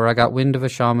Valley, where I got wind of a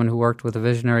shaman who worked with a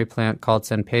visionary plant called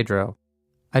San Pedro.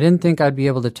 I didn't think I'd be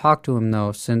able to talk to him,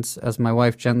 though, since, as my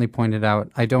wife gently pointed out,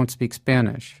 I don't speak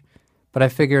Spanish. But I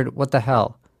figured, what the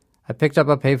hell? I picked up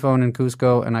a payphone in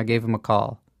Cusco and I gave him a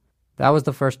call. That was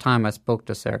the first time I spoke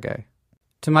to Sergey.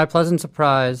 To my pleasant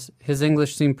surprise, his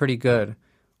English seemed pretty good.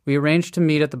 We arranged to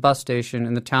meet at the bus station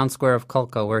in the town square of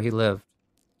Kulka, where he lived.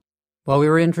 While we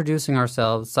were introducing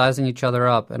ourselves, sizing each other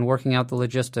up, and working out the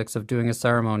logistics of doing a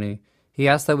ceremony, he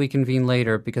asked that we convene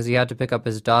later because he had to pick up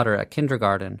his daughter at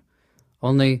kindergarten.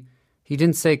 Only, he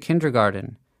didn't say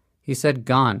kindergarten. He said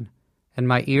gan, and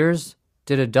my ears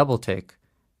did a double take.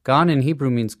 Gan in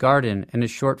Hebrew means garden and is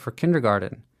short for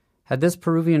kindergarten. Had this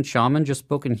Peruvian shaman just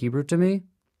spoken Hebrew to me?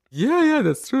 Yeah,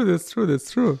 that's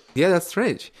true. Yeah, that's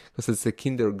strange, because it's a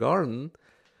kindergarten,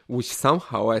 which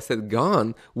somehow I said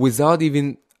gone without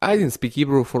even... I didn't speak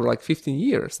Hebrew for like 15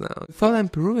 years now. I thought I'm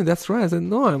Peruvian, that's right. I said,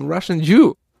 no, I'm Russian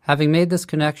Jew. Having made this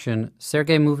connection,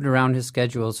 Sergey moved around his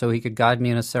schedule so he could guide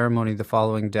me in a ceremony the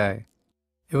following day.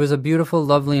 It was a beautiful,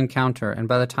 lovely encounter, and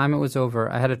by the time it was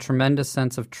over, I had a tremendous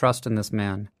sense of trust in this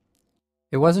man.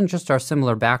 It wasn't just our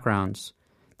similar backgrounds.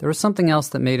 There was something else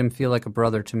that made him feel like a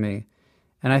brother to me,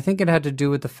 and I think it had to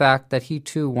do with the fact that he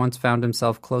too once found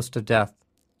himself close to death.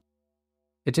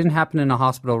 It didn't happen in a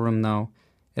hospital room, though.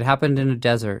 It happened in a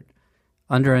desert,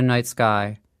 under a night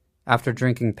sky, after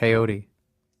drinking peyote.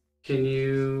 Can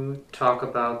you talk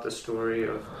about the story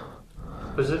of...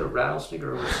 Was it a rattlesnake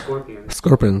or a scorpion?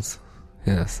 Scorpions.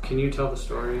 Yes. Can you tell the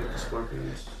story of the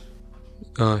scorpions?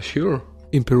 Sure.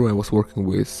 In Peru, I was working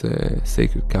with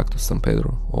sacred cactus San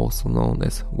Pedro, also known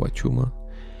as huachuma.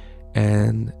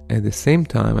 And at the same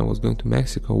time, I was going to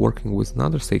Mexico working with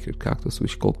another sacred cactus,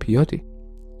 which is called peyote.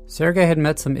 Sergey had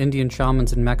met some Indian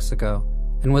shamans in Mexico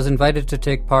and was invited to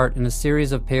take part in a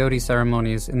series of peyote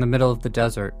ceremonies in the middle of the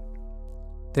desert.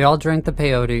 They all drank the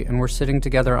peyote and were sitting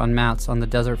together on mats on the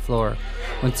desert floor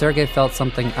when Sergey felt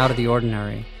something out of the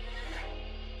ordinary.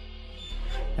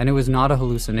 And it was not a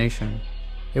hallucination.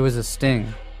 It was a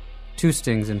sting. 2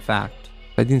 stings, in fact.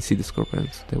 I didn't see the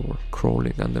scorpions. They were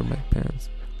crawling under my pants.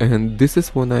 And this is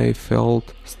when I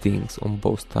felt stings on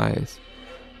both thighs,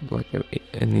 like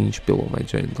an inch below my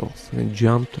genitals. And I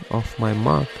jumped off my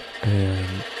mat and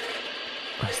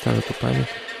I started to panic.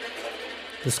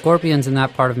 The scorpions in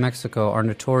that part of Mexico are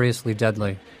notoriously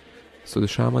deadly. So the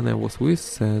shaman I was with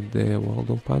said, well,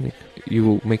 don't panic. You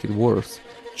will make it worse.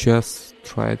 Just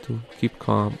try to keep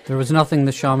calm. There was nothing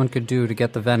the shaman could do to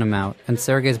get the venom out, and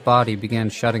Sergey's body began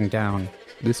shutting down.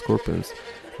 These scorpions,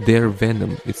 their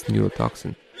venom is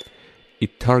neurotoxin.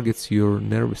 It targets your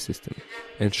nervous system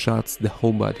and shuts the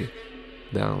whole body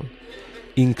down,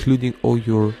 including all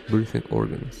your breathing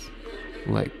organs,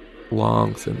 like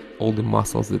lungs and all the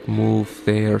muscles that move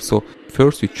there. So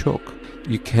first you choke,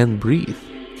 you can't breathe,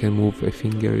 you can move a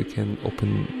finger, you can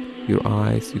open your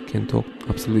eyes, you can talk.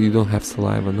 Absolutely, you don't have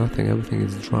saliva, nothing, everything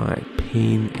is dry.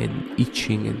 Pain and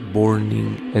itching and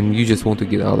burning, and you just want to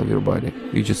get out of your body.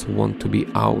 You just want to be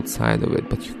outside of it,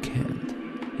 but you can't.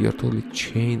 You're totally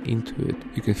chained into it.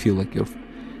 You can feel like your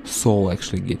soul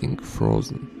actually getting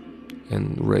frozen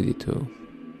and ready to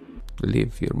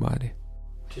leave your body.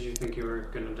 Did you think you were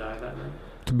going to die that night?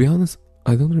 To be honest,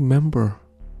 I don't remember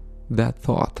that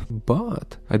thought,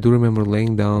 but I do remember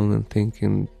laying down and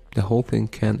thinking the whole thing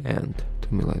can end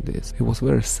to me like this. It was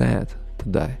very sad to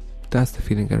die. That's the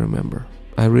feeling I remember.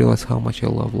 I realized how much I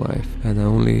love life, and I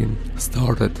only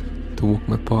started to walk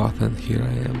my path, and here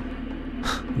I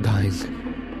am, dying.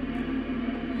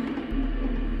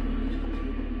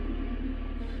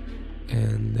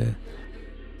 And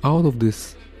out of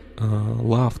this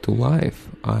love to life,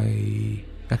 I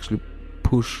actually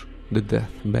push the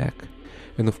death back.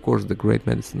 And of course, the great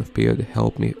medicine of peyote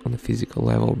helped me on a physical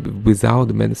level. Without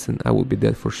the medicine, I would be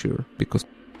dead for sure, because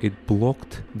it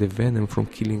blocked the venom from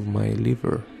killing my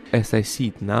liver. As I see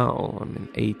it now,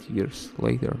 8 years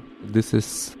later, this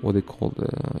is what they call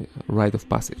the rite of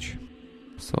passage.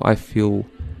 So I feel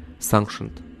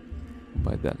sanctioned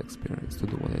by that experience to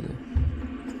do what I do.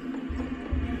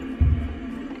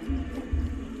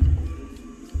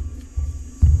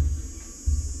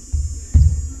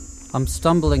 I'm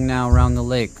stumbling now around the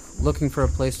lake, looking for a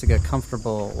place to get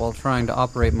comfortable while trying to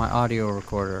operate my audio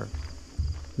recorder.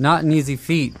 Not an easy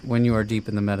feat when you are deep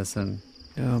in the medicine.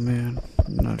 Oh man,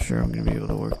 I'm not sure I'm going to be able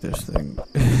to work this thing.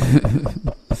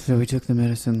 So we took the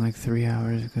medicine like 3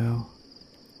 hours ago.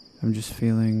 I'm just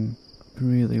feeling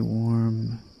really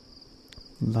warm,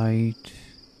 light.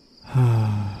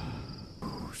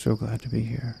 So glad to be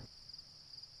here.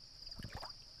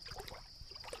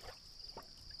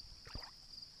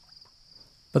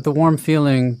 But the warm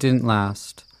feeling didn't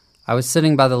last. I was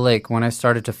sitting by the lake when I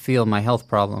started to feel my health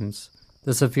problems.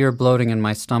 The severe bloating in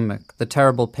my stomach, the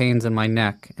terrible pains in my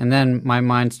neck, and then my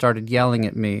mind started yelling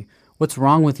at me. What's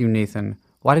wrong with you, Nathan?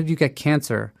 Why did you get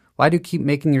cancer? Why do you keep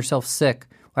making yourself sick?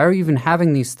 Why are you even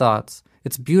having these thoughts?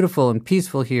 It's beautiful and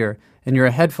peaceful here, and you're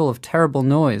a head full of terrible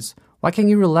noise. Why can't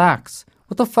you relax?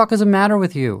 What the fuck is the matter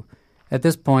with you? At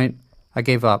this point, I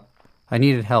gave up. I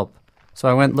needed help, so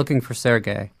I went looking for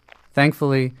Sergey.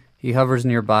 Thankfully, he hovers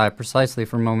nearby precisely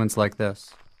for moments like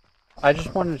this. I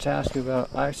just wanted to ask you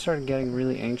about, I started getting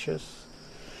really anxious.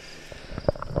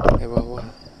 Hey, well,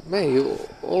 man, you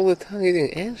all the time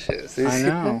getting anxious. I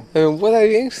know. What are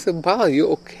you anxious about? You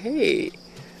okay?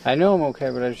 I know I'm okay,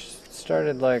 but I just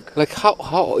started like... Like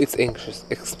how it's anxious?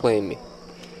 Explain me.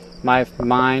 My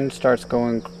mind starts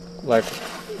going like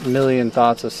a million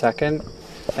thoughts a second,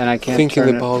 and I can't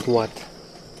Thinking about what?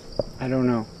 I don't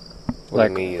know. What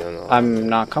like, do you mean, you don't know? I'm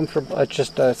not comfortable. It's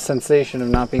just a sensation of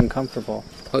not being comfortable.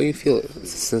 How you feel?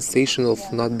 It's a sensation of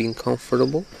not being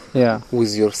comfortable? Yeah.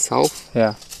 With yourself?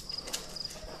 Yeah.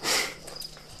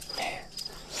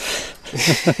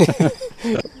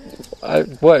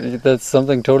 What? That's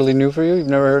something totally new for you? You've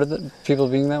never heard of people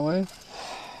being that way?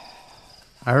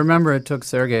 I remember it took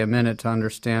Sergey a minute to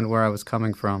understand where I was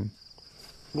coming from.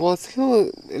 Well, it's a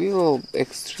little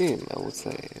extreme, I would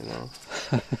say, you know.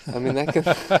 I mean, I can...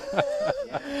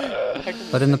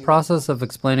 But in the process of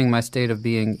explaining my state of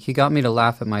being, he got me to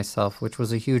laugh at myself, which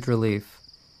was a huge relief.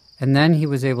 And then he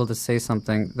was able to say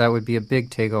something that would be a big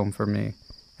take-home for me.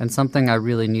 and something I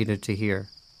really needed to hear.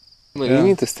 Well, you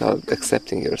need to start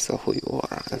accepting yourself who you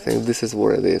are. I think this is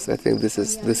where it is. I think this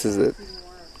is it.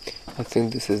 I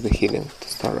think this is the healing, to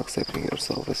start accepting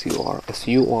yourself as you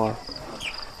are,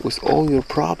 with all your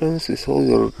problems, with all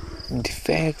your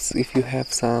defects, if you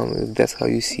have some, if that's how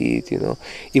you see it,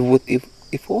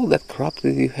 if all that crap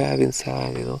that you have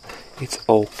inside, it's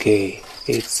okay,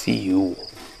 it's you,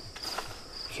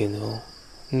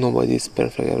 nobody is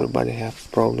perfect, everybody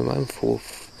have problem. I'm full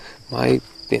of my,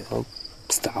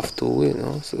 stuff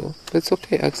too, so it's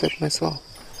okay, I accept myself.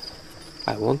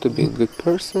 I want to be a good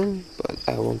person, but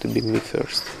I want to be me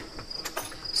first.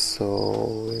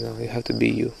 So, you have to be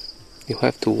you. You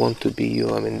have to want to be you.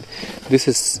 I mean, this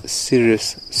is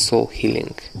serious soul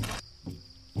healing.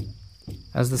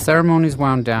 As the ceremonies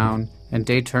wound down and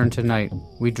day turned to night,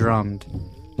 we drummed,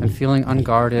 and feeling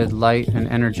unguarded, light, and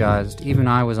energized, even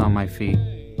I was on my feet.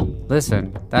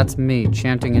 Listen, that's me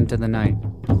chanting into the night.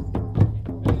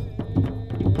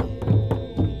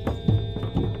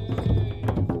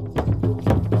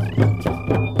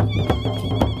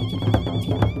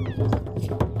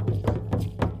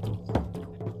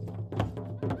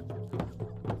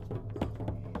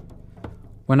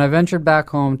 When I ventured back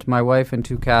home to my wife and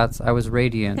 2 cats, I was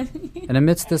radiant, and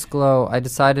amidst this glow, I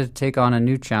decided to take on a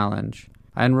new challenge.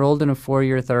 I enrolled in a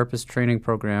 4-year therapist training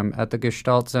program at the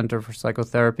Gestalt Center for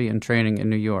Psychotherapy and Training in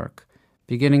New York,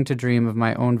 beginning to dream of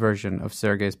my own version of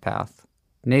Sergey's path.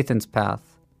 Nathan's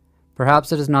path.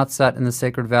 Perhaps it is not set in the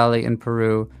Sacred Valley in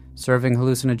Peru, serving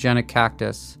hallucinogenic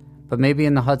cactus, but maybe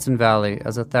in the Hudson Valley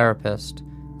as a therapist,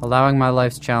 allowing my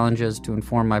life's challenges to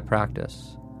inform my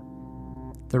practice.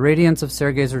 The radiance of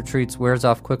Sergey's retreats wears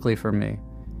off quickly for me.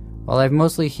 While I've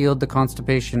mostly healed the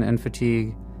constipation and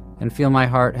fatigue, and feel my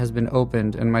heart has been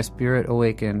opened and my spirit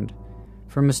awakened,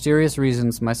 for mysterious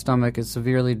reasons my stomach is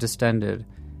severely distended,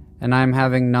 and I am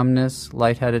having numbness,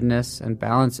 lightheadedness, and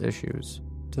balance issues,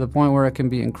 to the point where it can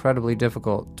be incredibly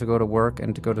difficult to go to work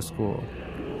and to go to school.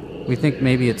 We think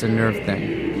maybe it's a nerve thing.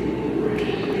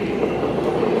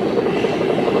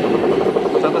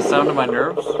 Is that the sound of my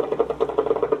nerves?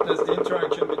 That's the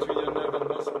interaction between your nerve and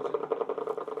muscles.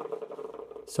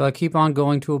 So I keep on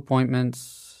going to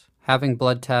appointments, having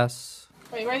blood tests.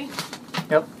 Are you ready?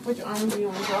 Yep. Which arm do you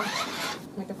want to draw?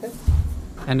 Make a fist?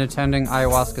 And attending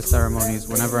ayahuasca ceremonies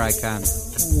whenever I can.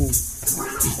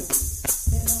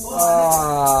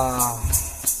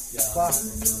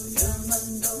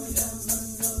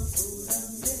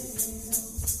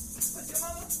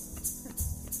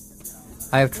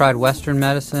 I have tried Western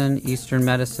medicine, Eastern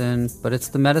medicine, but it's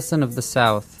the medicine of the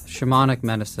South, shamanic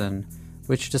medicine,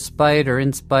 which despite or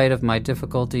in spite of my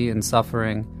difficulty and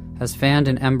suffering, has fanned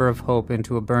an ember of hope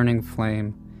into a burning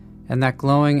flame, and that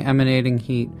glowing, emanating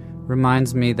heat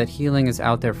reminds me that healing is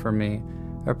out there for me,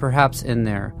 or perhaps in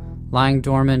there, lying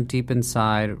dormant deep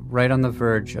inside, right on the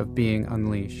verge of being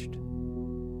unleashed.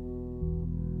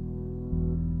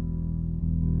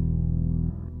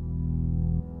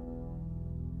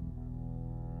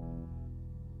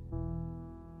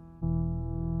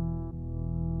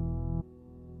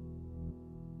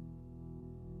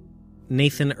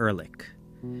 Nathan Ehrlich.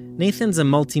 Nathan's a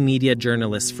multimedia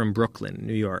journalist from Brooklyn,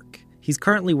 New York. He's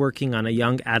currently working on a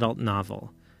young adult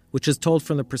novel, which is told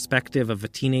from the perspective of a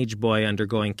teenage boy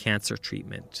undergoing cancer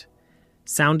treatment.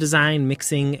 Sound design,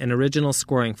 mixing, and original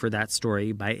scoring for that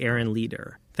story by Aaron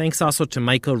Leader. Thanks also to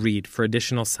Michael Reed for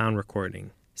additional sound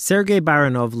recording. Sergey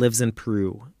Baranov lives in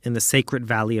Peru, in the Sacred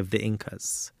Valley of the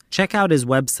Incas. Check out his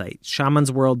website,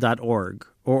 shamansworld.org,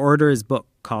 or order his book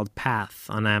called Path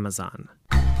on Amazon.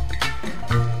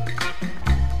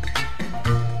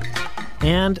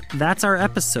 And that's our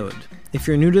episode. If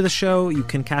you're new to the show, you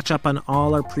can catch up on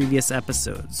all our previous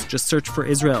episodes. Just search for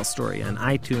Israel Story on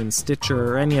iTunes,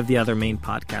 Stitcher, or any of the other main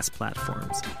podcast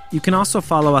platforms. You can also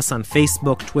follow us on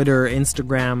Facebook, Twitter,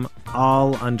 Instagram,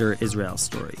 all under Israel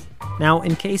Story. Now,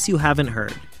 in case you haven't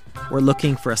heard, we're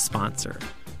looking for a sponsor.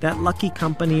 That lucky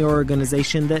company or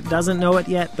organization that doesn't know it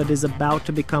yet but is about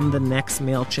to become the next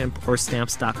MailChimp or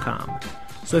Stamps.com.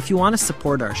 So if you want to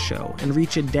support our show and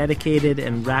reach a dedicated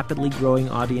and rapidly growing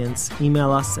audience,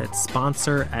 email us at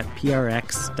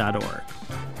sponsor@prx.org.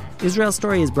 Israel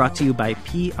Story is brought to you by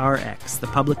PRX, the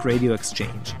Public Radio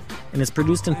Exchange, and is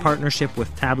produced in partnership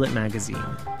with Tablet Magazine.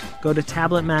 Go to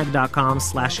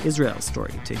tabletmag.com/Israel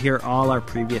Story to hear all our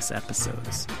previous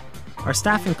episodes. Our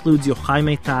staff includes Yochai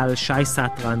Meital, Shai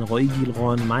Satran, Roy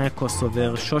Gilron, Maya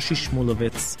Kosover, Shoshi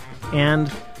Shmulevitz,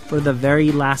 and, for the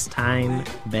very last time,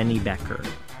 Benny Becker.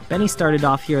 Benny started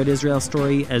off here at Israel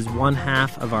Story as one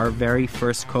half of our very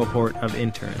first cohort of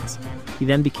interns. He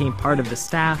then became part of the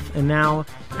staff, and now,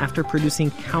 after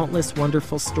producing countless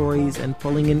wonderful stories and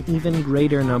pulling an even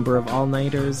greater number of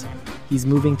all-nighters, he's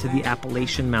moving to the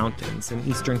Appalachian Mountains in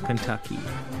eastern Kentucky,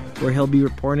 where he'll be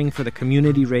reporting for the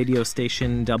community radio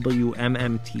station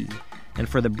WMMT and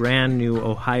for the brand new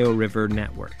Ohio River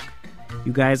Network.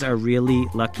 You guys are really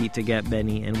lucky to get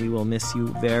Benny, and we will miss you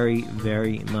very,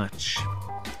 very much.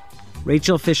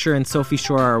 Rachel Fisher and Sophie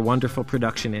Shore are our wonderful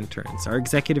production interns. Our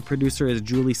executive producer is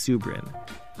Julie Subrin.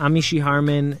 I'm Mishi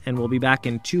Harman, and we'll be back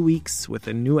in 2 weeks with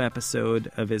a new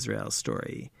episode of Israel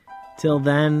Story. Till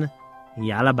then,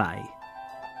 yalla bye.